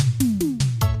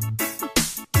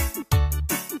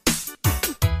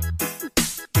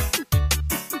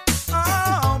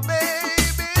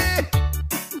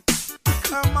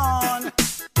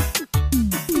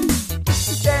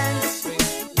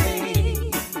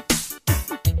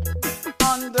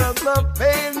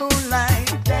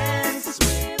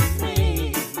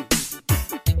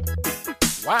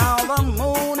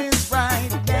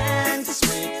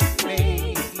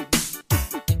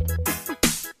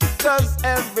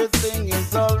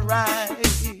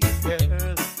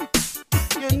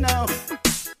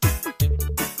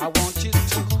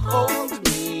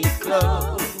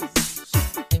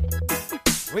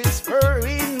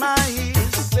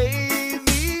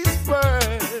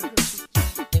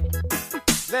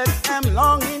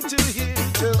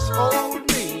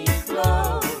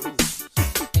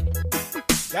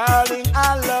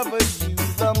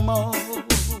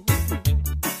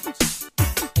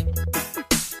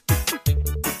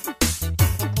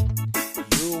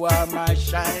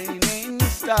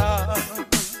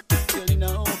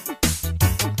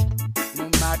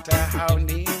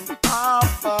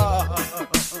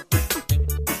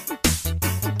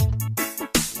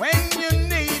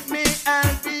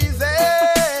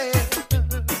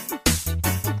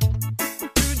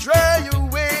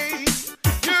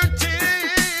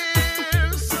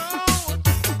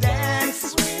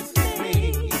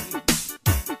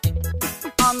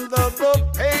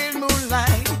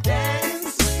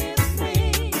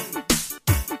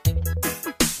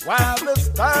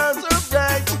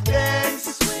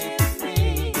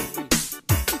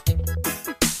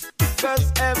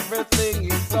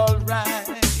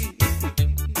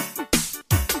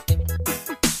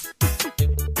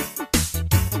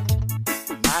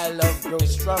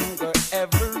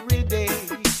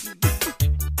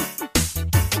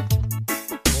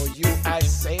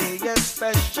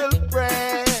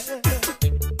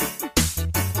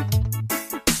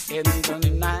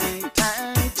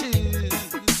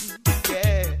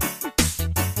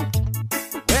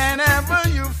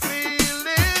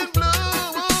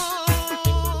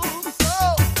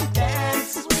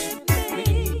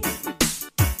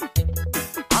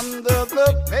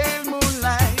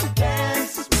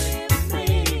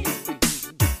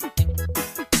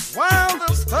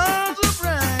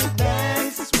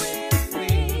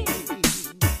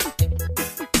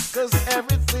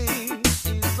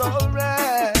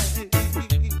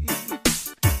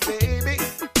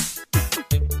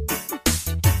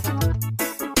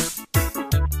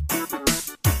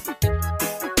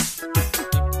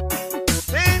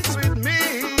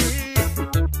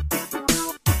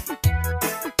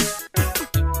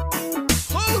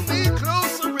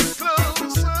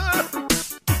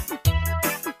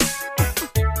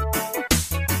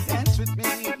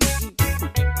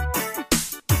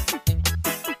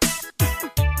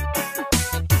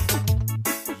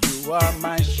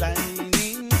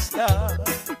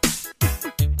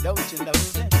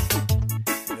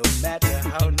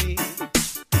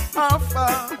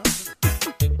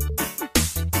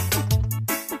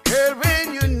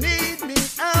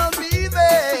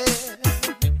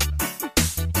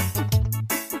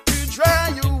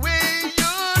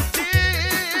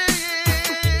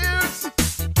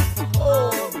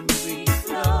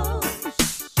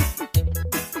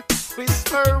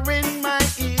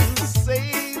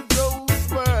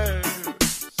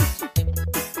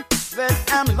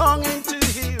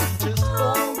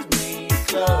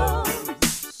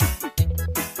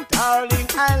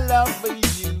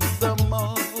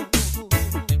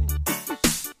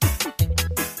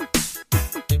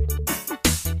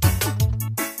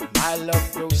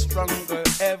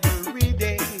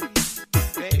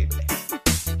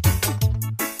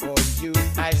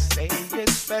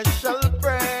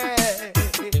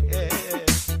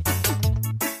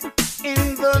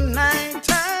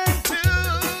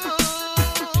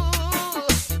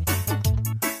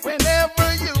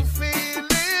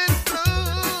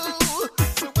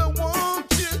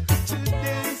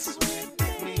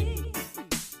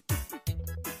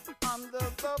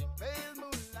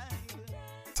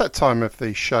 That time of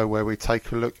the show where we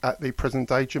take a look at the present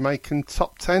day Jamaican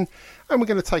top 10, and we're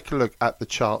going to take a look at the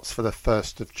charts for the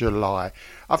 1st of July.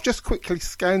 I've just quickly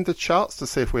scanned the charts to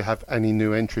see if we have any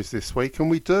new entries this week, and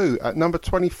we do. At number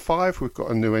 25 we've got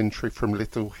a new entry from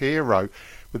Little Hero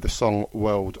with the song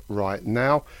World Right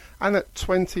Now. And at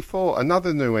 24,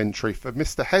 another new entry for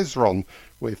Mr. Hezron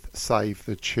with Save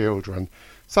the Children.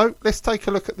 So let's take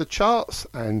a look at the charts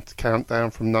and count down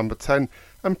from number 10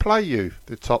 and play you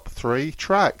the top 3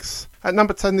 tracks. At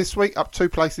number 10 this week, up 2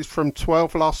 places from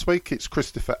 12 last week, it's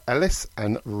Christopher Ellis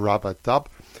and Rubber Dub.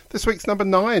 This week's number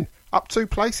 9, up 2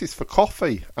 places for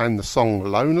Coffee and the song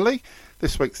Lonely.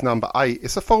 This week's number 8,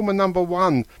 it's a former number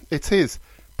 1. It is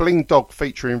Bling Dog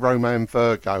featuring Roman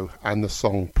Virgo and the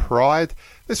song Pride.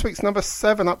 This week's number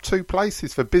 7, up 2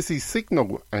 places for Busy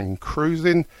Signal and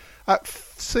Cruising. At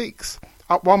 6,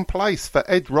 up 1 place for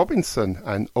Ed Robinson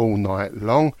and All Night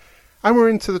Long. And we're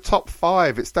into the top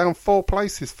 5. It's down 4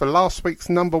 places for last week's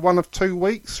number 1 of 2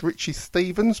 weeks, Richie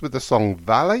Stephens with the song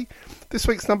Valley. This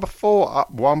week's number 4,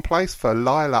 up 1 place for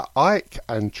Lila Ike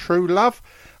and True Love.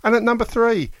 And at number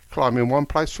 3, climbing 1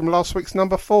 place from last week's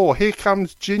number 4, Here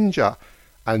Comes Ginger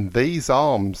and These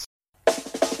Arms. It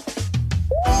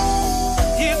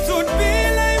would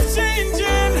be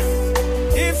life-changing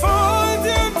if all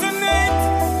you tonight,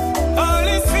 all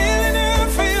is feeling here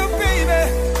for you, baby.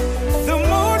 The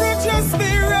mood would just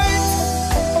be right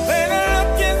when I'm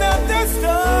looking at the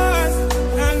stars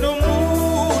and the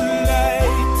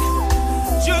moonlight.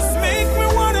 Just make me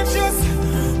wanna just,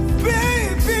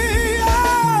 baby,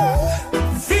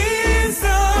 these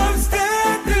arms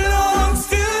that belongs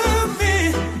to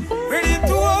me, ready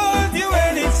to hold you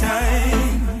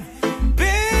anytime.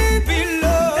 Baby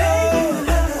love,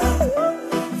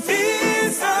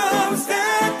 these arms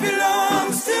that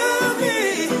belongs to me,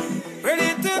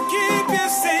 ready to keep you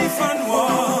safe and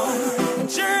warm.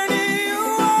 Journey you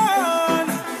on,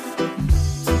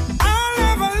 I'll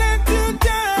never let you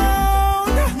down.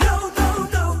 No, no,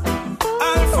 no.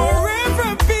 I'll forever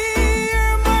be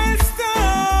your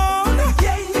milestone.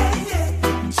 Yeah, yeah, yeah.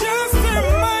 Just to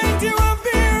remind you I'll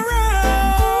be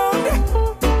around.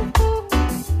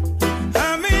 I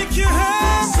make you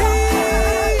happy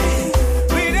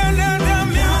with another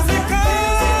musical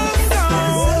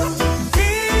sound.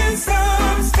 These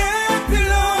arms that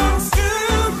belongs to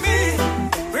me,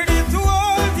 ready to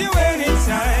hold you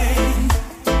anytime.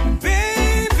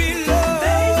 Baby love,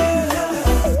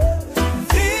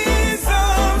 these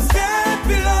arms that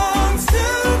belongs to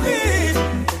me,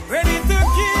 ready to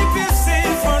keep you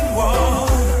safe and warm.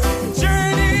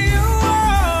 Journey you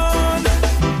on,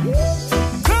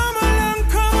 come along,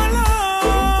 come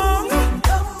along.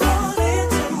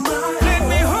 Let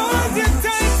me hold you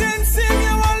tight and sing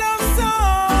you a love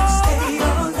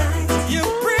song. You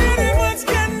pretty much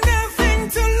got nothing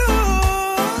to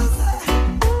lose.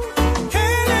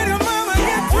 Hey, little mama,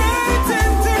 get right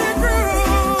into the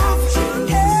groove.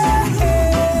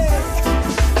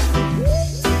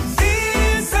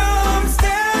 These arms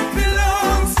that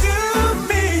belongs to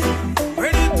me,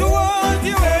 ready to hold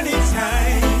you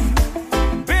anytime.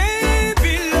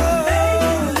 Baby love,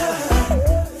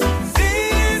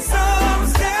 these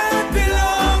arms that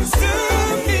belongs to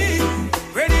me,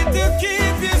 ready to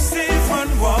keep you safe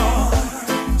and warm.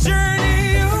 Journey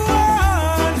you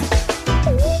on,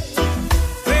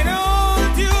 when I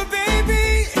hold you, baby,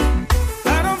 I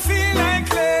don't feel like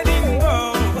letting go.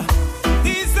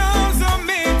 These arms are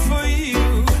made for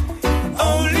you,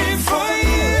 only for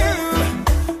you.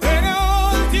 When I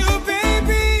hold you,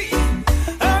 baby,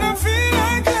 I don't feel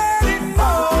like letting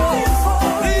go.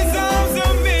 These arms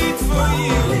are made for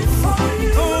you,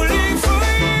 only for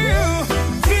you.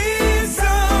 These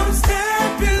arms that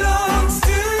belongs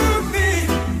to me,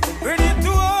 ready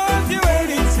to hold you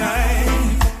anytime.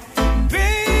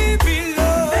 Baby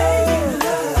love,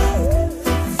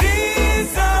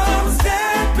 these arms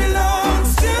that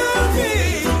belongs to me,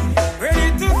 ready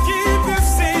to keep you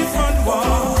safe and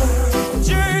warm.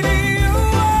 Journey you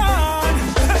on,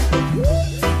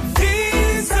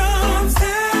 these arms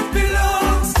that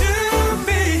belongs to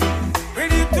me,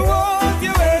 ready to hold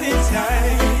you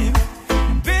anytime.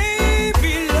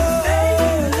 Baby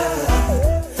love,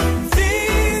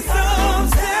 these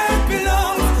arms that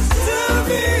belongs to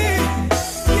me,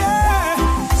 yeah,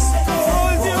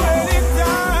 hold you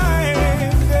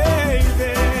anytime,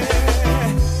 baby.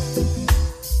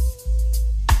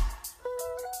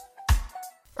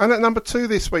 And at number 2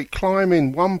 this week,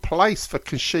 climbing 1 place for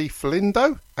Kashif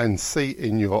Lindo and See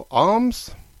in Your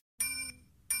Arms.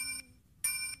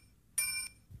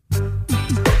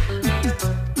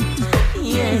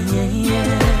 Yeah, yeah,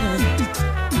 yeah.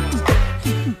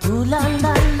 Ooh la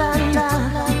la la la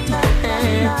la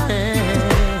la.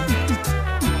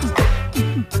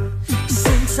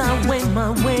 Since I went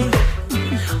my way,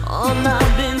 all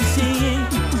I've been seeing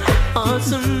are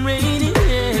some rainy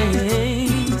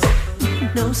days,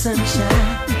 no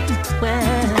sunshine.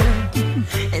 Well,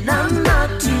 and I'm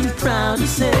not too proud to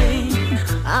say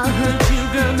I heard you,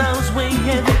 girl, now it's way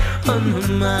heavy on my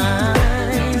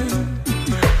mind.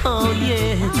 Oh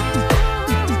yeah.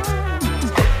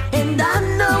 And I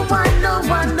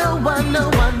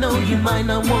know you might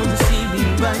not wanna see me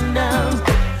right now,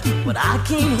 but I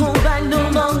can't hold back no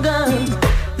longer.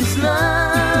 This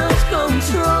love's going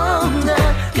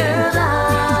stronger, girl.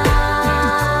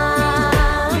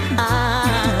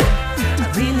 I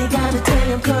really gotta tell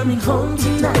you I'm coming home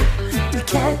tonight. We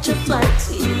catch a flight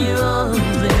in your own,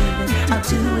 baby. I'll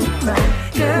do it right,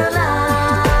 girl.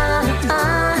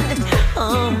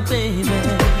 Oh baby,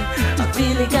 I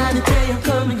really gotta tell you I'm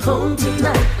coming home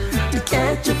tonight. We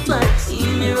catch a flight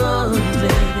in your own,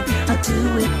 baby. I'll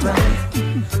do it right.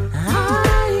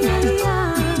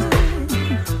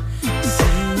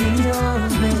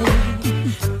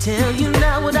 Tell you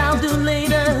now what I'll do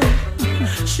later.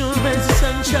 Sure as the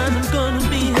sunshine, I'm gonna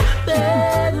be a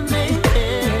better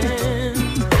man.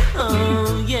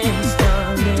 Oh yes,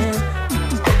 darling.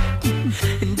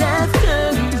 And after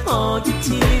all your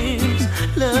tears,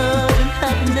 love and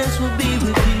happiness will be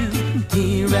with you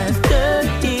hereafter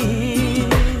here.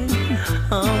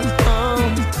 Oh.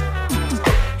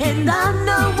 And I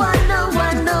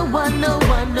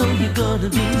know you're gonna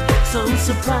be so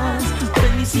surprised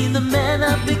when you see the man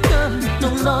I've become, no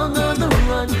longer on the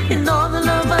run, and all the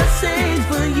love I saved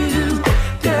for you,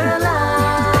 girl.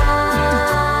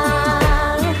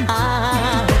 I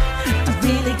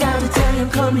really gotta tell you I'm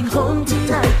coming home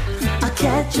tonight. I'll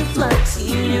catch a flight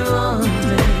in your own,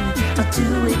 baby. I'll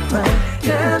do it right,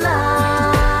 girl.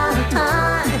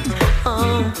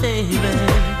 Oh baby,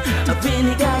 I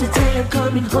really gotta tell you I'm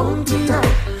coming home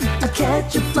tonight. I'll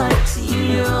catch a flight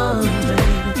in your own,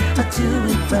 baby. I'll do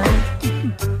it right.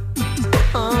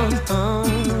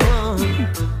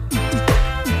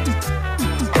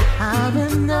 I've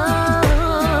been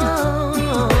known.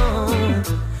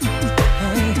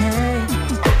 Hey.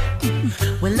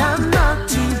 Well, I'm not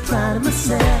too proud of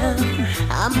myself.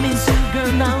 I miss you,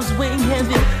 girl. Now it's weighing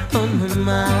heavy on my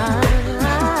mind,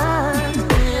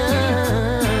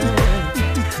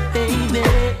 baby.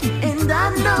 And I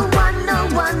know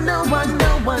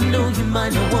you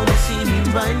might not want to see me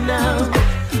right now,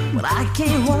 but I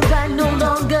can't hold back no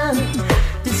longer.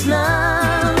 This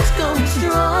love's going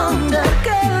stronger,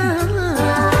 girl.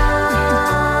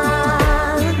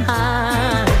 I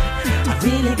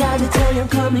really gotta tell you I'm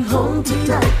coming home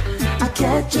tonight. I'll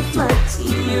catch a flight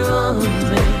in your own,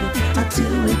 baby. I'll do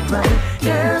it right,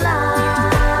 girl.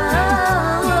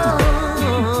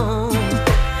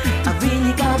 I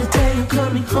really gotta tell you I'm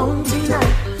coming home tonight.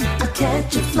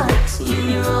 Catch a flight in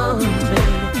your own,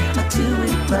 baby. I'll do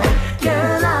it right,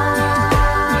 girl.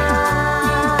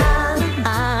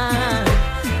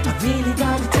 I really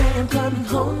gotta tell you I'm coming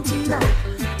home tonight.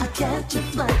 I'll catch a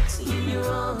flight in your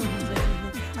own,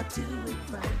 baby. I'll do it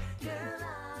right, girl.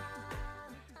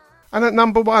 And at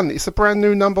number one, it's a brand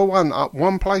new number one, up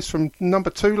one place from number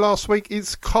 2 last week.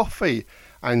 It's Coffee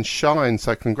and Shine.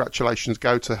 So congratulations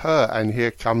go to her. And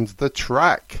here comes the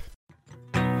track.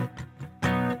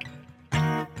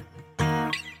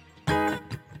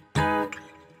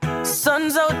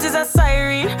 Sun's out is a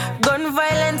siren, gun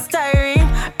violence tiring.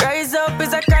 Rise up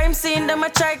is a crime scene, them a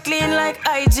try clean like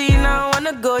IG. Now I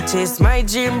wanna go chase my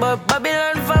dream, but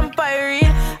Babylon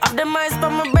vampiring. Have them eyes for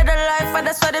my better life, and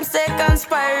that's why them say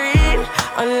conspiring.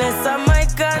 Unless I'm my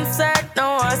concert,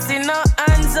 no I see no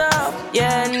hands up.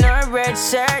 Yeah, no red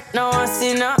shirt, no I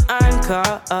see no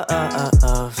handcuff.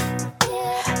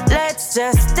 Let's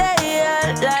just stay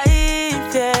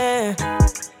alive, yeah.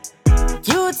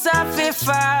 Youths have to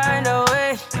find a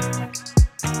way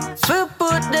to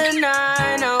put the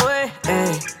 9 away,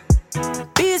 hey.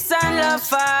 Peace and love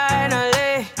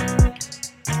finally.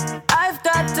 I've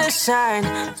got to shine,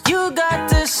 you got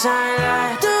to shine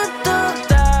like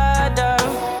do-do-da-da,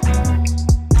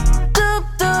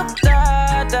 do-do-da-da-da,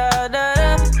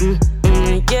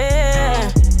 yeah.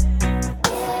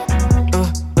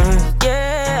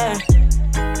 Yeah.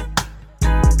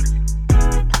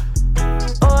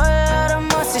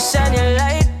 Shine your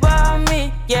light for me,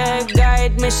 yeah.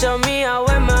 Guide me, show me how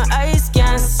where my eyes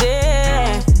can see,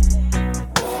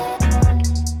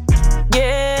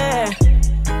 yeah.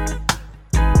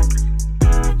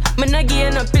 Me not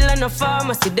give no pill and no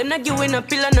pharmacy, them not give no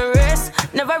pill and no rest.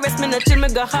 Never rest, me not chill, me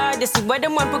go hard. You see why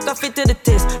them want put coffee to the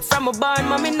taste. From a barn,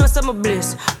 mommy know some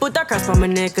bliss. Put a cross on my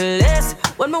necklace.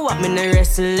 When me walk, me no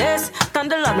restless. Thank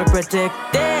the Lord, me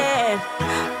protected.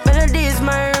 Melodies,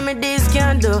 my remedies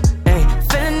can't do.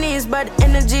 Felonies, bad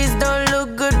energies don't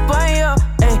look good for you.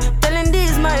 Hey, telling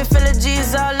these my fellow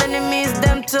G's, all enemies,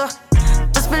 them too.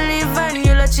 Just believe and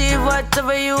you'll achieve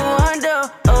whatever you want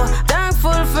to. Oh,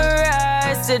 thankful for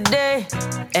us, yesterday.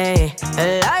 Hey,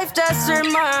 life just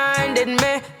reminded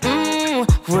me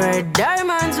where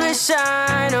diamonds will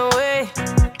shine away.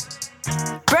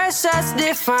 Precious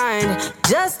defined,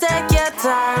 just take your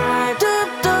time.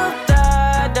 Doop doop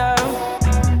da da,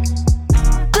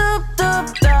 doop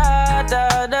doop da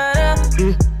da da da.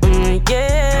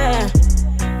 Yeah,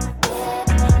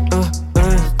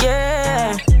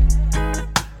 yeah.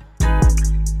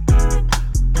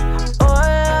 Oh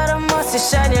Lord, I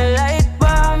must shine your light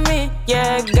for me.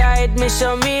 Yeah, guide me,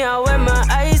 show me how where my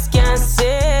eyes can see.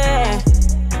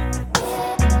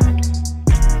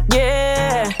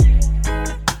 Yeah.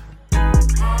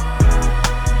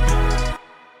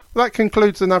 That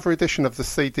concludes another edition of the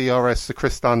CDRS, the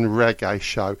Chris Dunn Reggae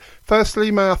Show. Firstly,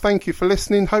 may I thank you for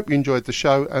listening. Hope you enjoyed the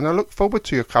show, and I look forward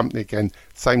to your company again,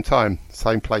 same time,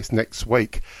 same place next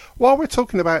week. While we're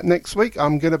talking about next week,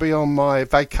 I'm going to be on my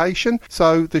vacation,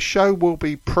 so the show will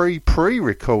be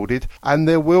pre-recorded, and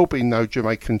there will be no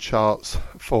Jamaican charts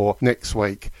for next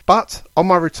week. But on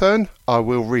my return, I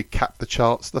will recap the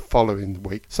charts the following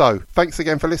week. So, thanks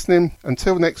again for listening.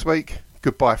 Until next week,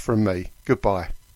 goodbye from me. Goodbye.